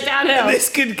all going to go downhill. This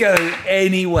could go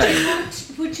any way.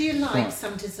 Would you like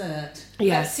some dessert?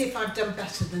 Yes. Let's see if I've done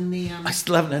better than the... I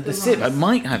still haven't had the sip. I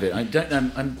might have it. I don't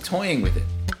know. I'm toying with it.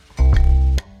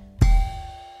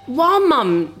 While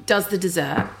Mum does the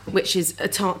dessert, which is a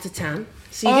tarte tatin,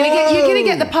 so you're gonna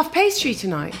get the puff pastry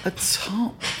tonight. A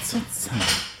tart tatin.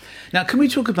 Now, can we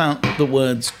talk about the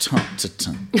words tart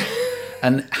tatin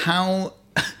and how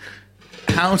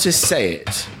to say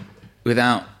it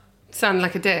without... Sound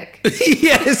like a dick.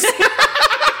 Yes.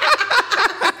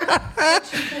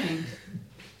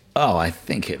 Oh, I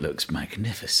think it looks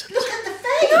magnificent. Look at the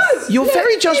face! You're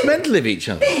very judgmental of each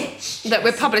other. That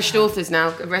we're published authors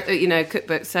now,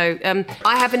 cookbooks. So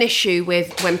I have an issue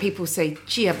with when people say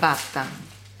ciabatta.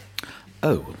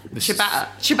 Oh, this is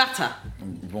Ciabatta.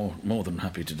 more than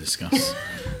happy to discuss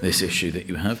this issue that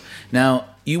you have. Now,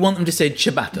 you want them to say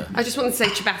ciabatta. I just want to say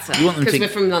ciabatta You want them because to- we're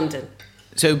from London.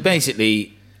 So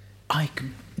basically, do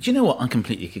you know what? I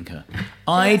completely concur.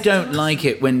 I don't like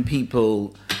it when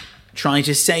people try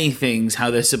to say things how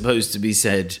they're supposed to be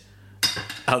said.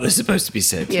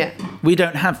 Yeah. We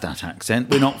don't have that accent.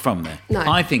 We're not from there. No.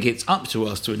 I think it's up to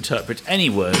us to interpret any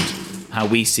word how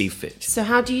we see fit. So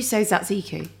how do you say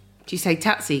tzatziki? Do you say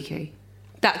tatsiki?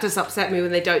 That does upset me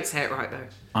when they don't say it right, though.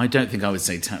 I don't think I would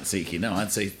say tatsiki. No,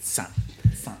 I'd say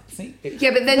satsiki.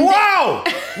 Yeah, but then... Wow!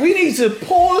 We need to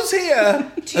pause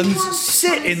here and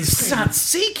sit in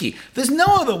satsiki. There's no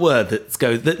other word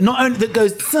that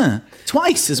goes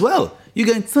twice as well. You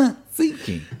go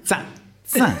satsiki.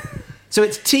 So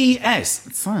it's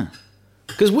TS.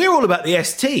 Because we're all about the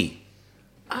ST.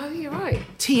 Oh, you're right.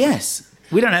 TS.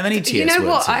 We don't have any TS You know words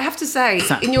what? here. I have to say,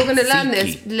 and you're going to learn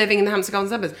this Tzatziki. living in the Hampstead Garden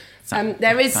suburbs.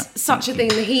 There is such a thing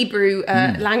in the Hebrew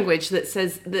language that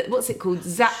says that, what's it called?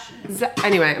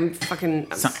 Anyway, anyway.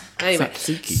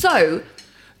 Tzatziki. So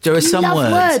There are some love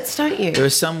words. words, don't you? There are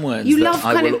some words You that love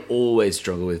I kind will of- always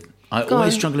struggle with. I Go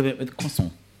always on. struggle a bit with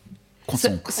croissant.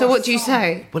 Croissant. So what do you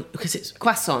say? Well, because it's...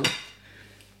 Croissant.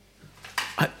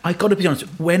 I got to be honest.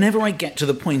 Whenever I get to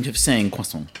the point of saying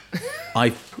croissant,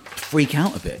 I freak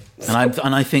out a bit, and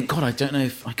I think, God, I don't know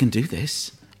if I can do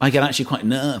this. I get actually quite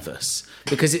nervous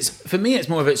because for me it's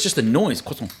more of it's just a noise,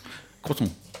 croissant,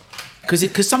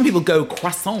 because some people go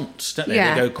croissant, don't they?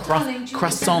 Yeah. They go croissant.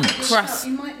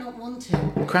 You might not want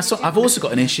it. Croissant. I've also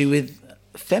got an issue with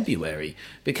February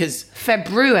because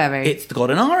February. it's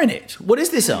got an R in it. What is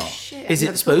this R? shit, Is I've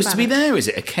never it supposed thought to be about it. there? Is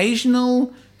it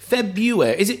occasional?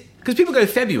 February? Is it? Because people go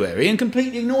February and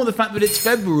completely ignore the fact that it's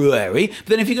February. But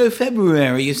then if you go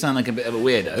February, you sound like a bit of a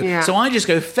weirdo. Yeah. So I just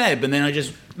go Feb and then I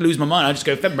just lose my mind. I just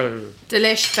go February.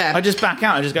 Delish Feb. I just back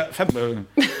out. I just go February.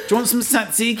 Do you want some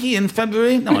tzatziki in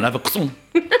February? No, I'll have a croissant.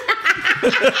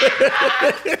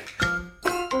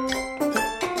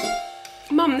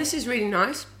 Mum, this is really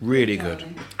nice. Really good.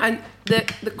 And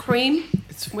the cream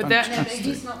It's with fantastic. the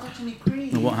He's not got any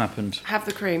cream. What happened? have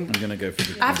the cream. I'm going to go for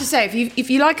the I have to say, if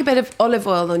you like a bit of olive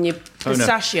oil on your Oh, no.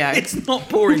 pistachio, It's not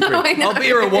pouring cream. I know. I'll be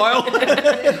here a while.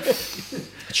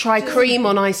 try cream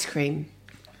on ice cream.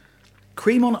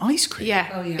 Cream on ice cream? Yeah,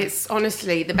 Oh, yeah. it's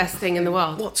honestly the best thing in the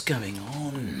world. What's going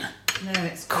on? No,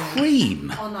 it's great.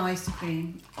 Cream On ice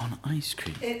cream. on ice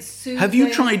cream. It's soothing. Have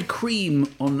you tried cream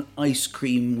on ice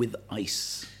cream with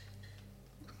ice?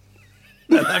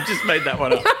 No, I've just made that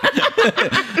one up.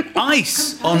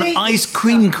 Ice on ice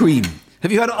cream.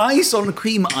 Have you had ice on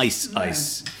cream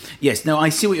ice? Yes, no, I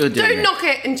see what you're doing. Don't here. knock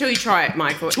it until you try it,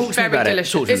 Michael. Talk It's to me very about it.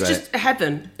 delicious. Talk to me It's about just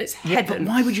heaven. It's But heaven.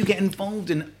 why would you get involved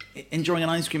in enjoying an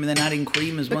ice cream and then adding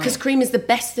cream as well? Because cream is the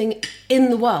best thing in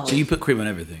the world. So you put cream on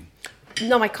everything?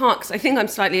 No, I can't because I think I'm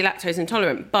slightly lactose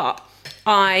intolerant, but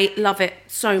I love it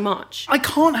so much. I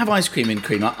can't have ice cream in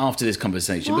cream after this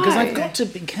conversation because Why? I've got to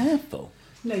be careful.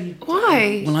 No, you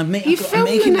Why? Well, I'm you film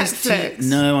making the this Netflix.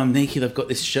 No, I'm making. I've got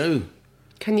this show.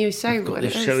 Can you say I've got what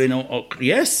this it is? show in.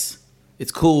 Yes,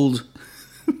 it's called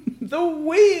The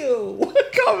Wheel. I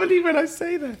can't believe when I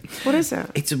say that. What is it?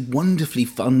 It's a wonderfully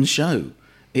fun show.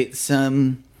 It's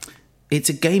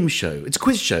a game show. It's a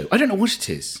quiz show. I don't know what it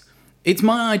is. It's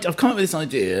my. I've come up with this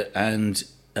idea, and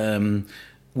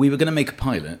we were going to make a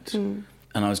pilot, and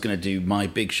I was going to do my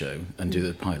big show and do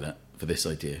the pilot for this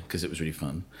idea because it was really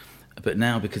fun. But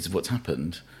now, because of what's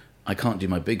happened, I can't do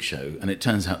my big show, and it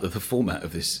turns out that the format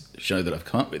of this show that I've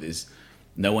come up with is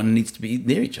no one needs to be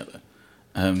near each other.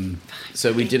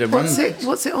 So we did a run.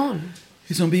 What's it on?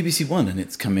 It's on BBC One and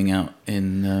it's coming out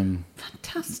in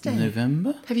Fantastic.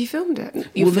 November. Have you filmed it?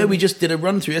 Well, no, we just did a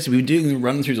run-through yesterday. We were doing the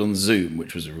run-throughs on Zoom,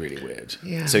 which was really weird.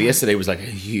 Yeah. So yesterday was like a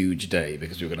huge day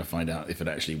because we were going to find out if it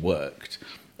actually worked.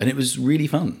 And it was really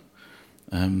fun.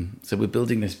 So we're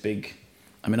building this big...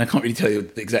 I mean, I can't really tell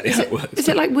you exactly how it works. Is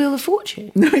it like Wheel of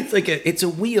Fortune? No, it's a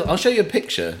wheel. I'll show you a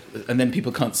picture, and then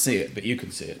people can't see it, but you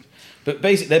can see it. But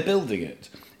basically, they're building it.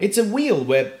 It's a wheel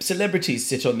where celebrities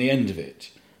sit on the end of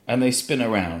it, and they spin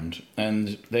around,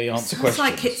 and they answer Sounds questions.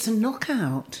 like it's a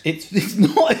knockout. It's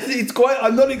not. It's quite.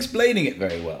 I'm not explaining it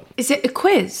very well. Is it a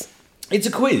quiz? It's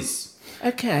a quiz,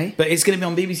 Okay. but it's going to be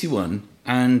on BBC One,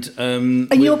 and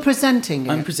And you're presenting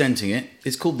it? I'm presenting it.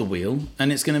 It's called The Wheel,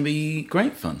 and it's going to be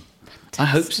great fun. I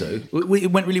hope so.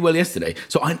 It went really well yesterday.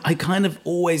 So I kind of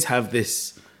always have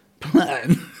this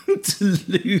plan to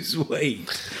lose weight.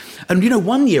 And,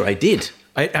 1 year I did.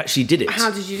 I actually did it. How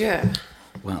did you do it?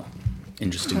 Well,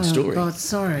 interesting story. God,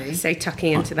 sorry. Say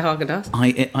tucking into the Haagen-Dazs.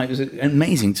 I was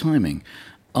amazing timing.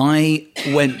 I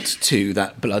went to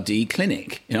that bloody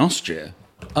clinic in Austria.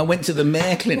 I went to the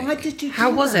Mayo Clinic. Why did you do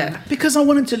How was that? it? Because I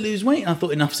wanted to lose weight. I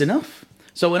thought enough's enough.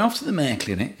 So I went off to the Mayo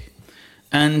Clinic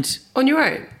and... On your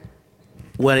own?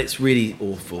 Well, it's really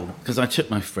awful because I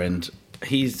took my friend.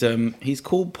 He's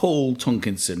called Paul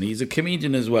Tonkinson. He's a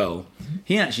comedian as well.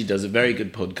 He actually does a very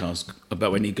good podcast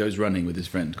about when he goes running with his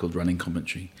friend called Running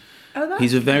Commentary. Oh, that's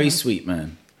He's a very nice. sweet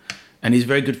man, and he's a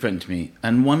very good friend to me.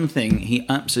 And one thing he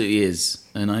absolutely is,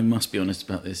 and I must be honest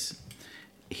about this,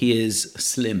 he is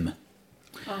slim.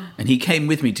 Oh. And he came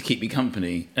with me to keep me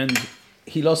company, and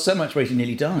he lost so much weight he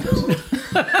nearly died.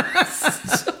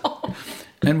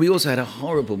 And we also had a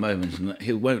horrible moment, and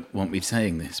he won't want me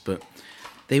saying this, but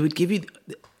they would give you...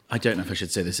 I don't know if I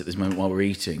should say this at this moment while we're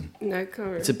eating. No,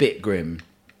 come It's a bit grim.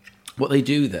 What they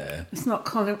do there, It's not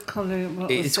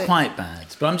it's quite bad,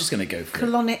 but I'm just going to go for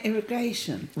colonic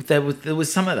irrigation. it. There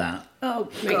was some of that. Oh,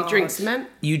 Make you drink cement?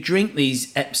 You drink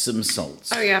these Epsom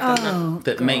salts Oh, yeah, I've done that.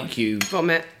 that make you...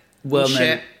 Vomit. Well, no,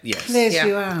 Shit. yes. Clears Yeah.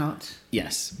 you out.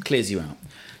 Yes, clears you out.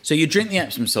 So you drink the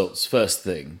Epsom salts first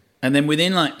thing, and then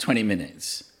within like 20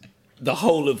 minutes, the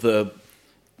whole of the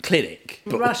clinic...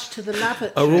 Rush to the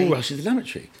lavatory. are all rushed to the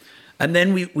lavatory. And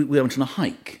then we went on a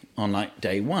hike on like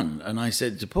day one. And I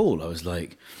said to Paul, I was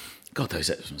like, God, those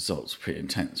Epsom salts are pretty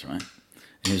intense, right?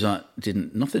 And he was like,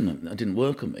 that didn't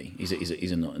work on me. He's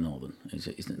a northern.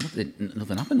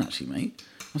 Nothing happened actually, mate.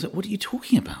 I was like, what are you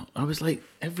talking about? I was like,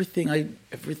 I'm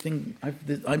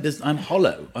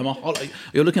hollow. I'm a hollow.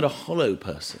 You're looking at a hollow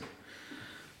person.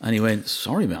 And he went,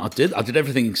 sorry, mate, I did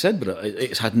everything he said, but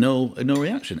it's had no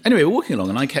reaction. Anyway, we're walking along,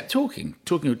 and I kept talking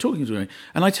to him.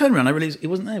 And I turned around, and I realised he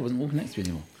wasn't there, he wasn't walking next to me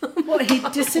anymore. What, he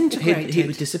disintegrated? He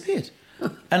disappeared.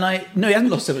 And he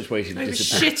hadn't lost so much weight, he He was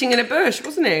disappeared. shitting in a bush,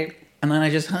 wasn't he? And then I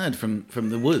just heard from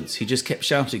the woods, he just kept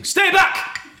shouting, stay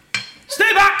back!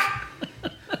 Stay back!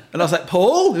 And I was like,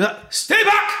 Paul? He was like, stay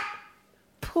back!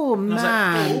 Poor And I was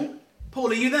man. like, Paul,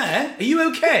 are you there? Are you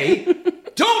okay?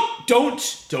 Don't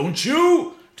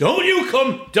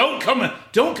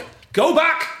go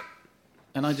back.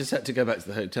 And I just had to go back to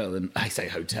the hotel, and I say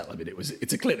hotel, I mean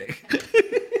it's a clinic.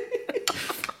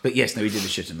 But yes, no, he did the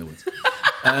shit in the woods.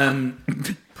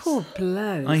 Poor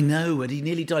bloke. I know, and he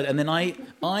nearly died. And then I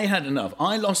had enough.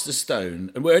 I lost a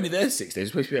stone, and we're only there 6 days. We're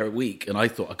supposed to be there a week, and I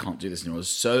thought, I can't do this anymore. I was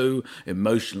so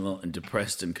emotional and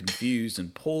depressed and confused.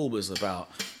 And Paul was about,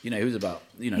 He'd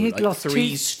like lost 3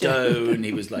 2 stone.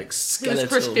 He was like It was skeletal.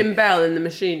 Christian Bell in The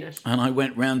Machinist. And I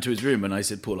went round to his room and I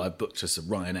said, Paul, I've booked us a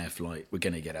Ryanair flight. We're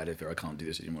going to get out of here. I can't do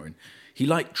this anymore. And he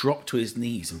dropped to his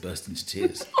knees and burst into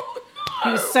tears. He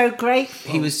was so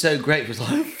grateful. He was so grateful.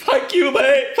 He was like, thank you,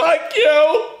 mate. Thank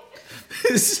you.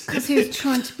 Because he was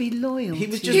trying to be loyal. He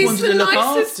was to just you. wanted to the look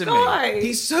nicest after guy. me.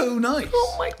 He's so nice.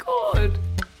 Oh my God.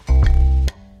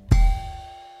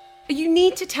 You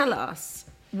need to tell us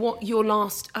what your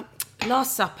last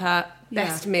supper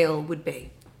best meal would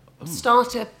be.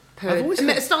 Starter, I've always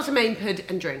had- starter, main, pud,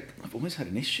 and drink. I've always had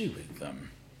an issue with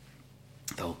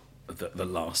the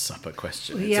Last Supper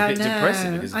question. It's Yeah, a bit I know,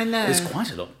 depressing because I know. there's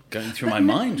quite a lot going through my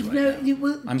mind right No, now. you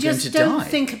will I'm just going to don't die.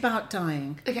 think about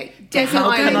dying. Okay, David, How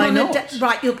you're can going I on a not?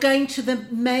 right, you're going to the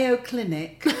Mayo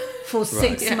Clinic for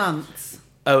 6 Yeah. months.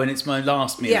 Oh, and it's my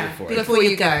last meal Yeah, before before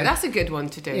you go. go. That's a good one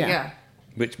to do, Yeah. yeah.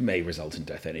 which may result in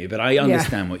death anyway, but I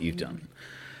understand what you've done.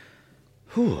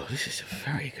 Whew, this is a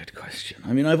very good question.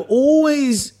 I mean, I've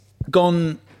always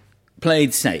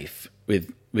played safe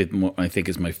with what I think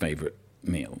is my favourite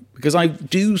meal, because I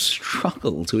do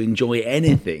struggle to enjoy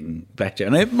anything better.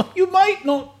 And you might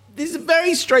not, this is a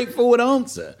very straightforward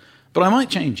answer, but I might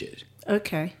change it.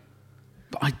 Okay.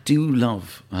 But I do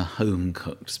love a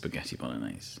home-cooked spaghetti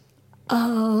bolognese.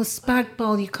 Oh, spag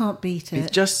bol, you can't beat It's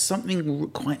it. just something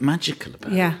quite magical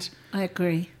about Yeah, it. I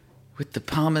agree. With the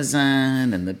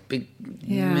parmesan and the big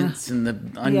Yeah. mince and the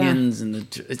onions and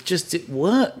it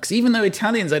works. Even though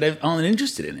Italians aren't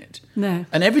interested in it. No.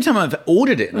 And every time I've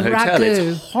ordered it in a hotel,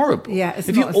 Ragu. it's horrible. Yeah, it's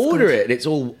if you not as order good. it, it's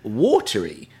all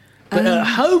watery. But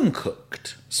home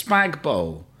cooked spag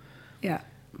bowl, Yeah.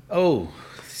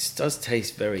 this does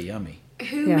taste very yummy.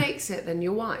 Who Yeah. makes it then?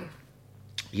 Your wife?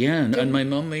 Yeah, and my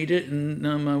mum made it, and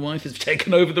now my wife has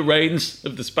taken over the reins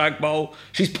of the spag bowl.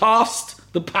 She's passed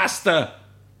the pasta.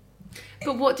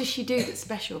 But what does she do that's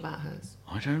special about hers?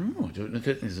 I don't know. I don't know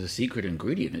if there's a secret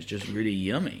ingredient. It's just really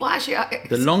yummy. Well, actually,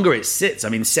 The longer it sits, I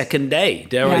mean, second day.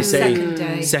 Dare I Yeah, say, second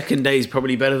day. second day is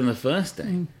probably better than the first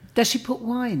day. Does she put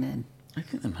wine in? I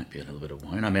think there might be a little bit of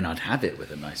wine. I mean, I'd have it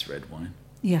with a nice red wine.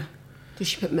 Yeah. does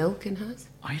she put milk in hers?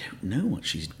 I don't know what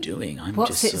she's doing. I'm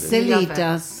What's it just sort of... silly Love it.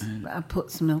 does?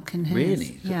 Puts milk in his.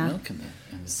 Really? Put Yeah. milk in there.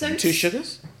 And So- 2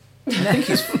 sugars? I think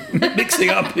he's mixing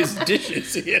up his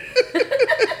dishes here.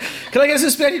 Can I get some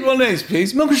spaghetti bolognese,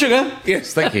 please? Milk and sugar?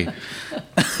 Yes, thank you.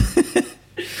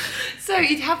 So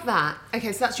you'd have that.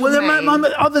 Okay, so that's your Well, main. my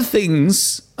other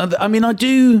things... I mean, I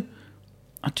do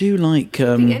like...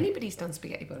 I think anybody's done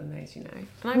spaghetti bolognese, you know.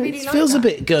 And I really it like feels that. a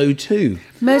bit go-to.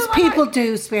 Most No, I people like-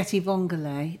 do spaghetti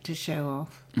vongole to show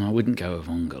off. I wouldn't go with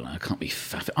vongole. I can't be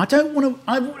faff. I don't want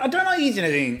to... I don't like eating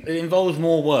anything that involves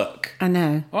more work. I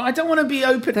know. Well, I don't want to be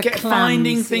clams,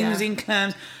 finding things yeah. in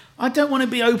clams. I don't want to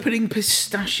be opening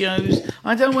pistachios.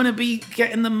 I don't want to be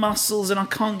getting the mussels and I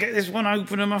can't get this one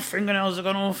open and my fingernails are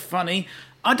gone all funny.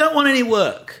 I don't want any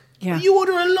work. Yeah. You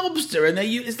order a lobster and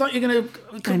it's like you're going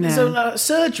to... I know. There's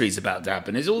surgery's about to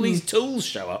happen. There's all these tools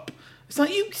show up. It's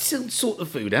like you sort the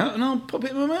food out and I'll pop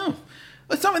it in my mouth.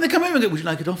 It's something they come over and go, would you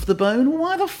like it off the bone? Well,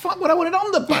 why the fuck would I want it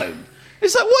on the bone?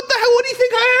 It's like, what the hell? What do you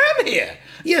think I am here?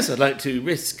 Yes, I'd like to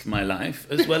risk my life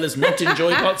as well as not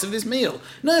enjoy parts of this meal.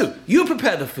 No, you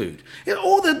prepare the food.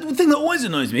 Or the thing that always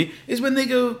annoys me is when they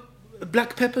go,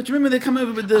 black pepper. Do you remember they come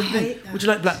over with the thing? hate that. Would you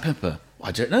like black pepper?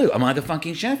 I don't know. Am I the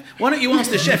fucking chef? Why don't you ask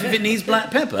the chef if it needs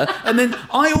black pepper, and then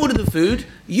I order the food,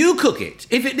 you cook it.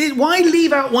 If it needs, why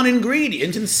leave out one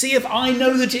ingredient and see if I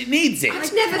know that it needs it?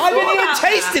 I've never I haven't thought even about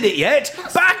tasted that. it yet.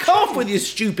 Back off with your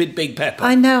stupid big pepper.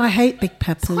 I know. I hate big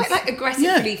peppers. Quite like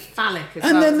aggressively Yeah. phallic as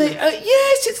And well. then they, isn't it?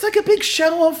 yes, it's like a big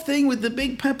show-off thing with the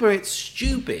big pepper. It's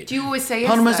stupid. Do you always say yes,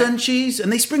 Parmesan though? cheese,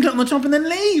 and they sprinkle it on the top and then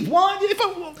leave. Why?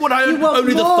 Would I You want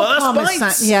only the more first parmesan.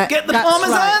 bites? Yeah, Get the that's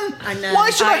parmesan. right. I know. Why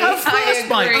should I have I first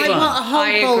bite? agree. first? I want a whole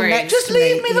I bowl agree. next Just to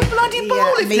leave me. me the bloody bowl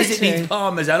Yeah, if me it needs too.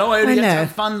 parmesan. Oh, I only I get to know.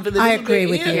 have fun for the I little agree bit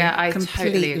with here. you. Yeah, I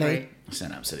completely. totally agree. It's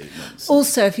an absolute nonsense.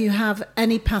 Also, if you have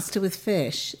any pasta with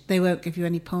fish, they won't give you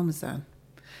any parmesan.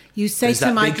 You say There's to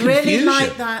them, that "I'd big really confusion.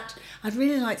 like that. I'd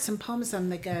really like some parmesan."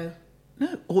 They go,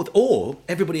 No, or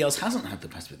everybody else hasn't had the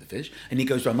pasta with the fish, and he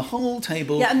goes around the whole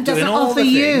table Yeah, and doing doesn't all offer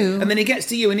the thing, you. and then he gets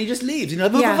to you and he just leaves. And you're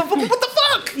like, Yeah. what the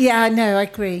fuck? "Yeah, I know. I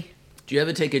agree." Do you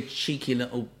ever take a cheeky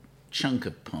little chunk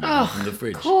of parmesan from the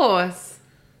fridge? Of course.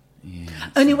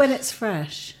 Only when it's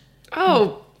fresh.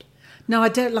 Oh, No, I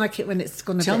don't like it when it's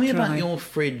gone a Tell bit me dry. about your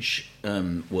fridge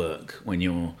work when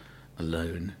you're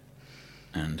alone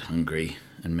and hungry,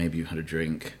 and maybe you've had a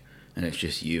drink, and it's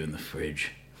just you in the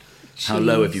fridge. How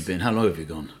low have you been? How low have you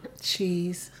gone?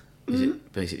 cheese, Is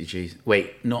it basically cheese?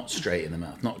 Wait, not straight in the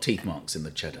mouth, not teeth marks in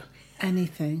the cheddar,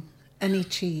 anything, any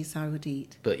cheese I would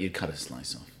eat. but you'd cut a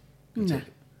slice off. No.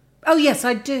 Oh yes,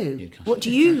 I do. You'd cut what it.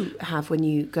 do you have when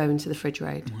you go into the fridge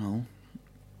raid?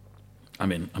 I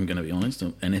mean, I'm going to be honest.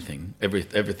 Anything,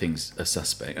 everything's a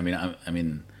suspect. I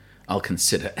mean, I'll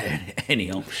consider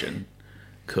any option,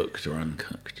 cooked or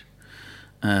uncooked.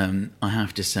 I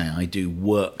have to say, I do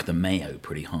work the mayo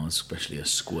pretty hard, especially a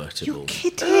squirtable. You're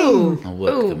kidding. I'll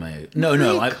work the mayo. No,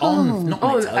 I'm on, not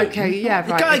on Oh, its own. okay, yeah,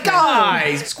 right.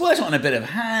 Guys, squirt it on a bit of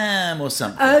ham or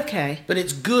something. Okay. But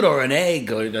it's good, or an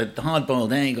egg, or a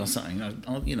hard-boiled egg or something.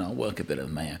 I'll work a bit of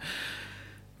mayo.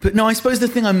 But no, I suppose the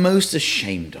thing I'm most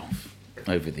ashamed of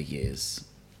over the years,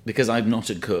 because I'm not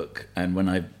a cook, and when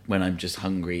I'm just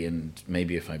hungry, and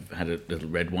maybe if I've had a little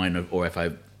red wine, or if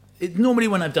normally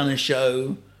when I've done a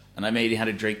show and I maybe had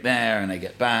a drink there and I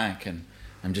get back and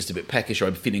I'm just a bit peckish, or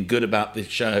I'm feeling good about this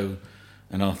show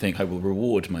and I'll think I will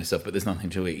reward myself, but there's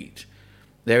nothing to eat.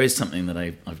 There is something that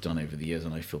I've done over the years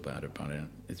and I feel bad about it.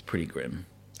 It's pretty grim.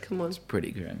 Come on.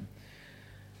 Pretty grim.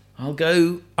 I'll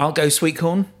go sweet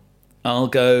corn. I'll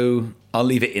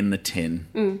leave it in the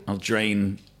tin. I'll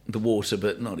drain the water,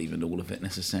 but not even all of it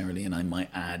necessarily, and I might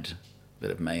add a bit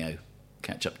of mayo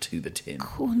ketchup to the tin.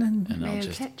 Corn and And Mayo I'll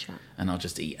just ketchup. and I'll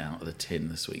just eat out of the tin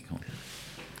the sweet corn.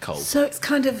 cold. So it's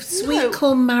kind of sweet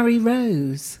corn Mary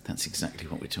Rose. That's exactly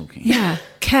what we're talking Yeah,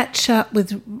 ketchup with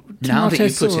tomato Now that you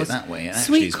sauce. put it that way, it actually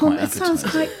sweet is corn. quite It sounds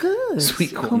appetising. quite good.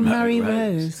 Sweet corn Mary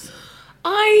Mary Rose.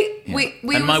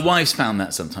 We And my wife's found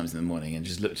that sometimes in the morning and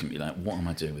just looked at me like, what am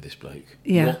I doing with this bloke?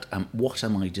 Yeah. What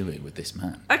am I doing with this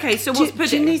man? Okay, so Do what's you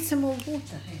pudding? need some more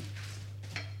water?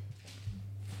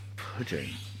 Pudding.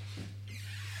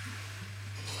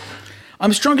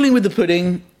 I'm struggling with the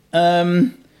pudding.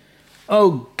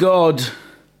 Oh, God.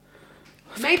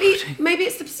 Maybe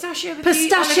it's the pistachio with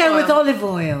Pistachio the with olive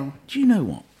oil. Do you know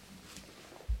what?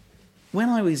 When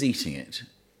I was eating it,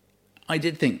 I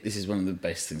did think this is one of the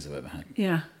best things I've ever had.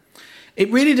 Yeah. It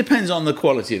really depends on the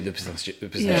quality of the pistachio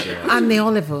Yeah. And the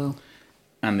olive oil.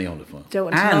 and the olive oil. Don't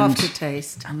want an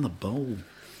aftertaste. And the bowl.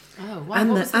 Oh, wow. And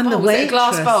what the- was the and the bowl? Was it a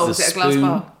glass waitress. bowl? The Was it a glass spoon,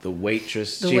 bowl? the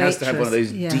waitress. The She has to have one of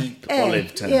those waitress, yeah. deep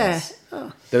olive tans. Yeah.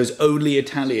 Oh. Those only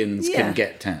Italians Yeah. can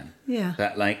get tan. Yeah.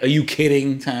 That like, are you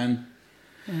kidding, tan?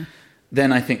 Yeah.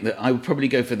 Then I think that I would probably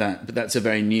go for that, but that's a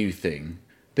very new thing.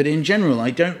 But in general, I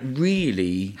don't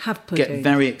really Have get pudding.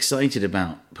 very excited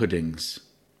about puddings.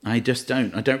 I just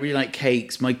don't. I don't really like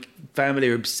cakes. My family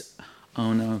are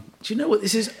oh no. Do you know what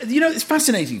this is? You know, it's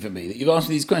fascinating for me that you've asked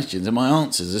me these questions and my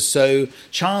answers are so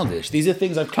childish. These are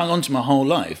things I've clung on to my whole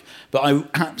life. But I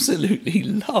absolutely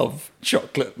love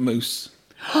chocolate mousse.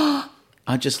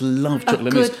 I just love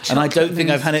chocolate good mousse. And I don't chocolate think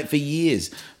I've mousse. had it for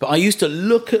years. But I used to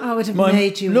look at I would have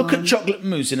made you look one. at chocolate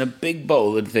mousse in a big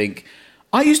bowl and think,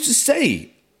 I used to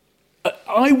say,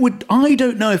 I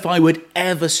don't know if I would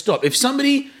ever stop. If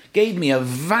somebody gave me a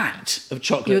vat of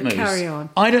chocolate You'd mousse, carry on.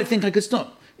 I don't think I could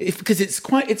stop. Because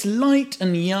it's light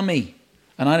and yummy.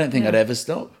 And I don't think I'd ever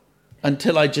stop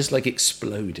until I just like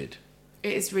exploded.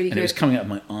 It is really And good. it was coming out of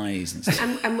my eyes and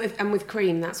stuff. and with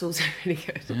cream, that's also really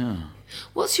good. Yeah.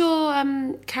 What's your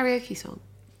karaoke song?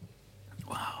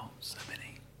 Wow, so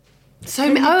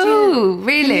many. Oh, Can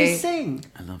really? you sing?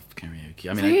 I love karaoke.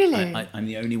 I mean, Really? I'm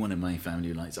the only one in my family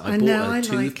who likes it. I I know, bought I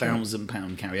a like it.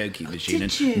 £2,000 karaoke machine did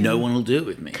and you? no one will do it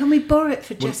with me. Can we borrow it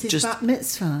for Well, Jessie's just- bat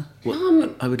mitzvah?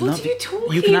 Well, I would what love are you it.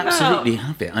 talking You can about? absolutely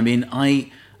have it. I mean,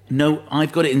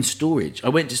 I've got it in storage. I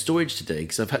went to storage today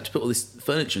because I've had to put all this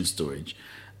furniture in storage.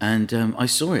 And I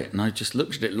saw it and I just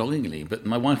looked at it longingly, but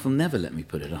my wife will never let me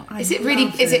put it up. Is it really?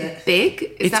 love Is it. it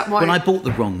big? Is that why? Well, I bought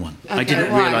the wrong one. I Okay,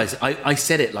 didn't why? realise. I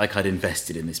said it like I'd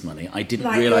invested in this money. I didn't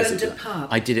Like you realise owned it. a pub.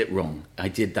 I did it wrong. I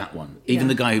did that one. Even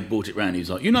Yeah. the guy who bought it round, he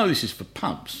was like, this is for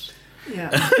pubs.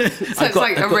 Yeah. So it's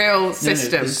like a real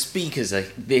system. The speakers are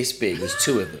this big. There's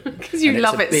two of them. 'Cause you And it's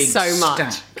love a it big so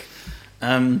much. stack.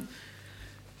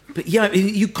 But yeah,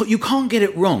 you can't get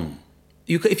it wrong.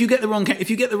 If you get the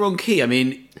wrong key, I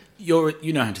mean,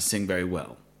 you know how to sing very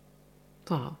well.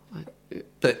 Wow.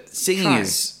 But singing Try.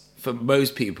 is, for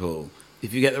most people,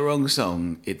 if you get the wrong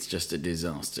song, it's just a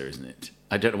disaster, isn't it?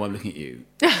 I don't know why I'm looking at you.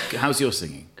 How's your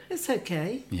singing? It's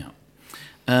okay. Yeah.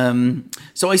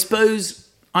 So I suppose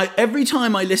every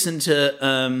time I listen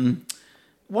to...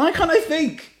 why can't I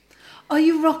think? Are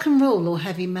you rock and roll or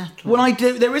heavy metal? Well, I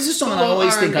do. There is a song and I Or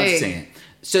always think I'd R&B. sing it.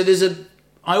 So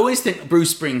I always think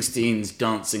Bruce Springsteen's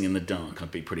Dancing in the Dark I'd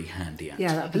be pretty handy at.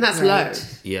 Yeah, that'd be And that's great. low.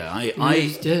 Yeah,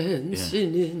 He's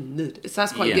dancing in the... So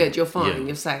that's quite yeah, good. You're fine. yeah.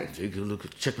 You're safe. Take a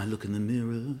look, check my look in the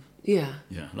mirror. Yeah.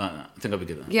 Yeah, like that. I think I'd be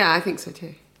good at that. Yeah, I think so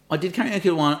too. I did karaoke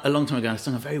a long time ago. I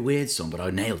sung a very weird song, but I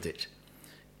nailed it.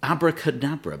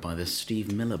 Abracadabra by the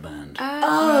Steve Miller Band.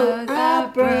 Oh,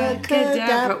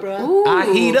 abracadabra. Ooh.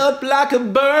 I heat up like a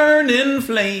burning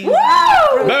flame.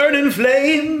 Burning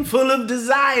flame full of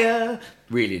desire.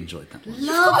 Really enjoyed that one.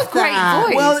 Love got a great that.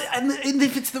 voice. Well, and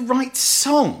if it's the right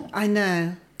song. I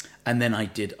know. And then I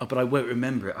did, but I won't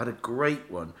remember it. I had a great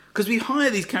one. Because we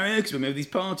hire these karaoke when we have these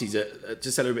parties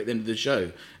to celebrate the end of the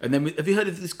show. And then, have you heard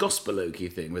of this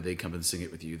Gospel-okie thing where they come and sing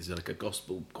it with you? There's like a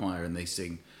gospel choir and they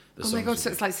sing the Oh songs. my God, with so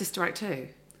you. it's like Sister Act 2.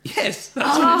 Yes,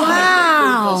 that's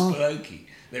wow. Gospel-okie.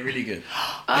 They're really good.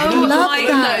 Oh love my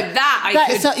that. no, that I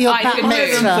That's could, at your I bat could Hire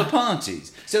do. mitzvah. them for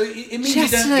parties. So it means you don't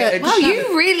Chestnut. get a Wow,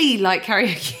 you really like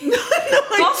karaoke.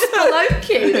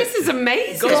 Gospel-okie. This is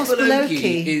amazing.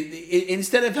 Gospel-okie.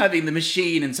 Instead of having the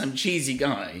machine and some cheesy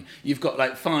guy, you've got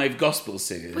like 5 gospel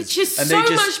singers. Which is and so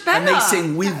they much better. And they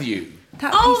sing with you.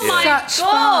 That'd Oh be my such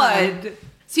fun. God.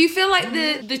 So you feel like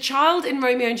the child in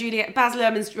Romeo and Juliet, Baz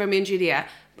Luhrmann's Romeo and Juliet,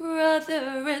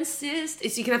 brother and sister.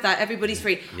 So you can have that, everybody's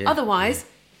free. Yeah. Otherwise,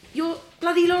 you're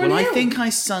bloody Lauryn Well, I Hill. think I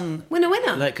sung Winner.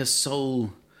 like a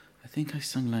soul. I think I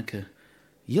sung like a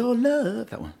your love.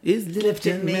 That one is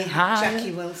lifting me higher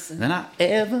Jackie Wilson. than I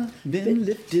ever been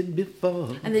lifted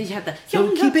before. And then you have the So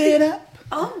young keep it up.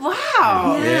 Oh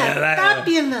wow. Yeah, that-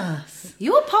 Fabulous.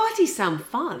 Your parties sound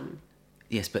fun.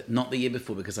 Yes, but not the year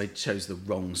before because I chose the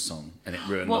wrong song and it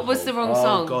ruined. What was the wrong Oh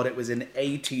song? God, it was an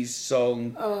 80s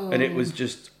song, and it was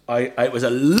just it was a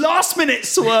last-minute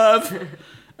swerve,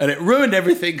 and it ruined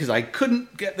everything because I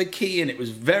couldn't get the key, and it was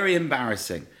very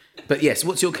embarrassing. But yes,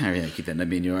 what's your karaoke then? I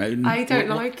mean, your own. I don't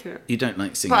like it. You don't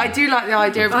like singing, But I do like the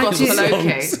idea of gospel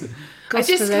songs. I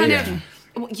just kind Gospel-oke.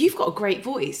 of... You've got a great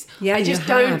voice. Yeah, I just you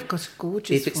don't... have got a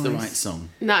gorgeous If it's the voice. right song.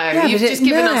 No, Yeah, you've but just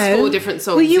given us 4 different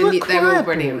songs Were you and a they're all choir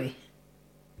brilliant. boy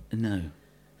No,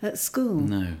 at school?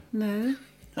 no, No?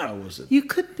 I wasn't. You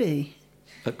could be.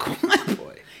 A choir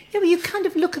boy. Yeah, but you kind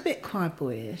of look a bit choir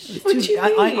boyish. What do you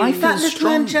mean? I feel That little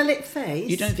strong. angelic face.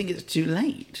 You don't think it's too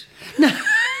late?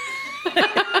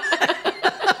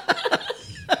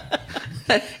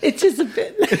 It is a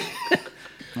bit.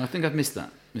 I think I've missed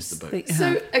that. Missed the boat.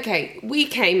 So, okay,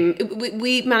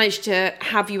 we managed to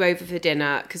have you over for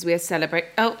dinner because we are celebrating...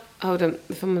 Oh, hold on.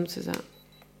 If my mum says that.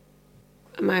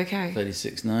 Am I okay?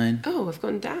 36.9. Oh, I've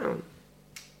gone down.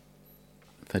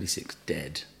 36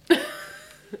 dead.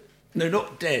 No,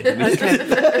 not dead. I mean,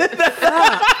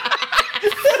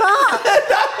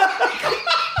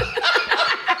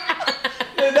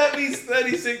 no, that means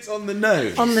 36 on the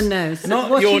nose. On the nose. Not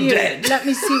What you're are you? dead. Let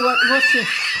me see what's your...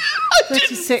 I didn't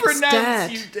 36 pronounce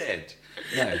dead. you dead.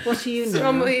 No. What are you So now?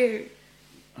 on what are you?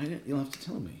 You'll have to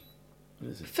tell me.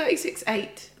 What is it?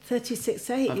 36.8.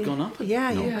 36.8. I've gone up a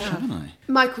Yeah, you notch, have. haven't I?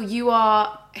 Michael, you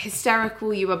are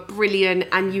hysterical, you are brilliant,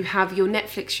 and you have your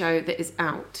Netflix show that is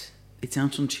out. It's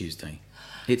out on Tuesday.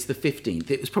 It's the 15th.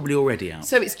 It was probably already out.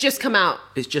 So it's just come out.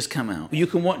 It's just come out. You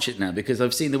can watch it now because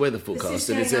I've seen the weather forecast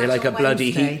and it's going out like a on bloody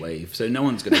Wednesday. heat wave. So no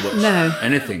one's going to watch No.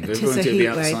 anything. It is Everyone's a going to be heat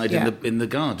wave, outside yeah. in the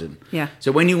garden. Yeah.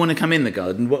 So when you want to come in the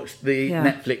garden, watch the Yeah.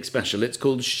 Netflix special. It's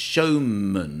called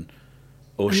Showman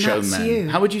or And that's Showman. you.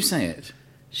 How would you say it?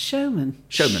 Showman.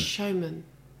 Showman. Showman.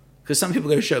 Because some people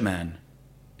go showman.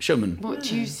 Showman. What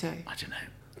do you say? I don't know.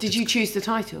 Did you choose the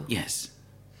title? Yes.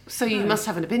 So you must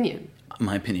have an opinion.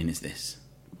 My opinion is this.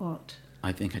 What?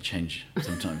 I think I change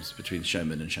sometimes between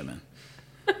showman and showman.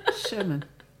 Showman.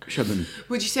 Showman.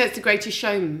 Would you say it's the greatest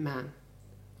showman?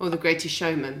 Or the greatest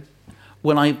showman?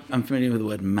 Well, I'm familiar with the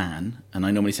word man, and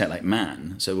I normally say it like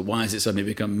man, so why has it suddenly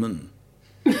become mun?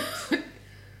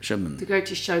 Showman. The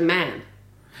greatest showman.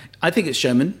 I think it's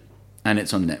Showman, and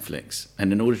it's on Netflix.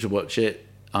 And in order to watch it,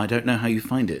 I don't know how you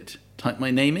find it. Type my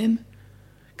name in?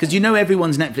 Because you know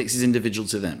everyone's Netflix is individual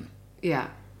to them. Yeah.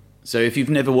 So if you've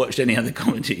never watched any other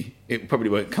comedy, it probably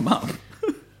won't come up.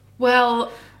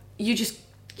 Well, you just,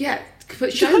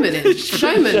 put showman in.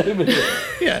 Showman.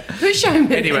 Yeah. Put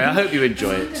showman Anyway, in. I hope you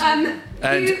enjoy it. And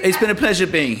it's been a pleasure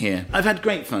being here. I've had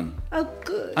great fun. Oh,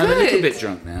 good. I'm a little Good. bit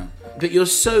drunk now. But you're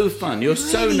so fun. You're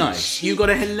so nice. You've got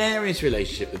a hilarious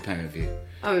relationship, the pair of you.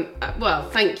 Oh, well,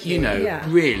 thank you. You know, Yeah.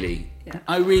 really. Yeah.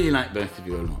 I really like both of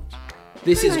you a lot.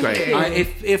 This is Thank great. you.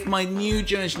 If my new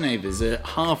Jewish neighbours are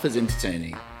half as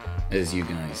entertaining as you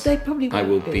guys, They probably I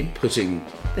will won't be be. putting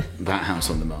that house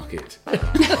on the market.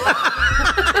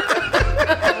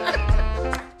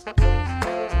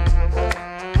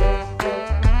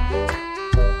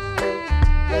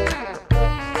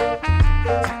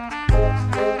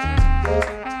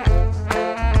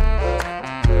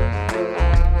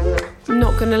 I'm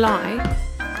not going to lie.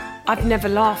 I've never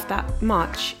laughed that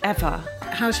much, ever.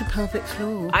 How's your pelvic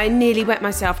floor? I nearly wet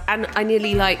myself, and I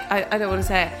nearly, I don't want to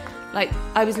say it,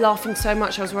 I was laughing so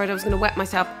much I was worried I was going to wet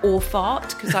myself or fart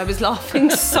because I was laughing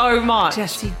so much.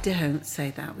 Jessie, don't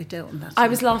say that. We don't want that. I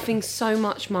was laughing so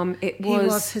much, Mum. He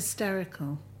was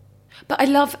hysterical. But I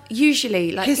love,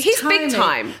 usually, he's big timing.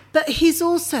 time. But he's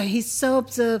so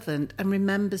observant and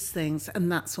remembers things,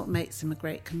 and that's what makes him a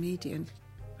great comedian.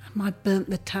 I burnt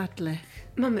the tadlich.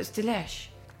 Mum, it's delish.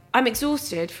 I'm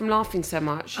exhausted from laughing so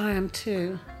much. I am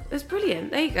too. It's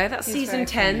brilliant. There you go. That's He's season very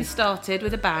 10 funny. started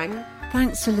with a bang.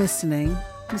 Thanks for listening.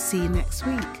 We'll see you next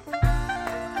week.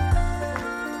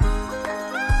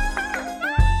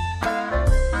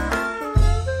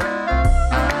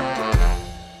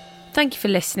 Thank you for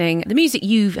listening. The music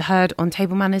you've heard on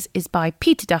Table Manners is by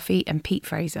Peter Duffy and Pete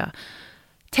Fraser.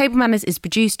 Table Manners is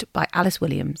produced by Alice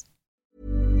Williams.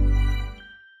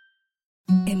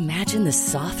 Imagine the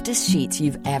softest sheets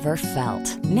you've ever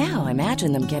felt. Now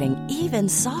imagine them getting even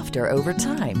softer over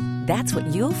time. That's what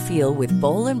you'll feel with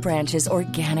Boll & Branch's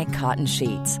organic cotton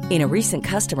sheets. In a recent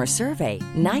customer survey,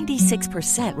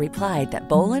 96% replied that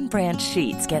Boll & Branch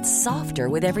sheets get softer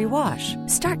with every wash.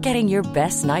 Start getting your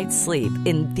best night's sleep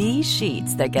in these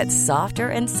sheets that get softer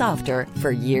and softer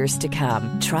for years to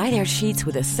come. Try their sheets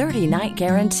with a 30-night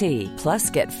guarantee. Plus,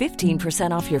 get 15%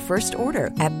 off your first order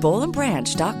at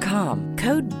bollandbranch.com.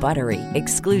 Code BUTTERY.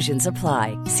 Exclusions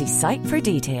apply. See site for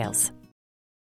details.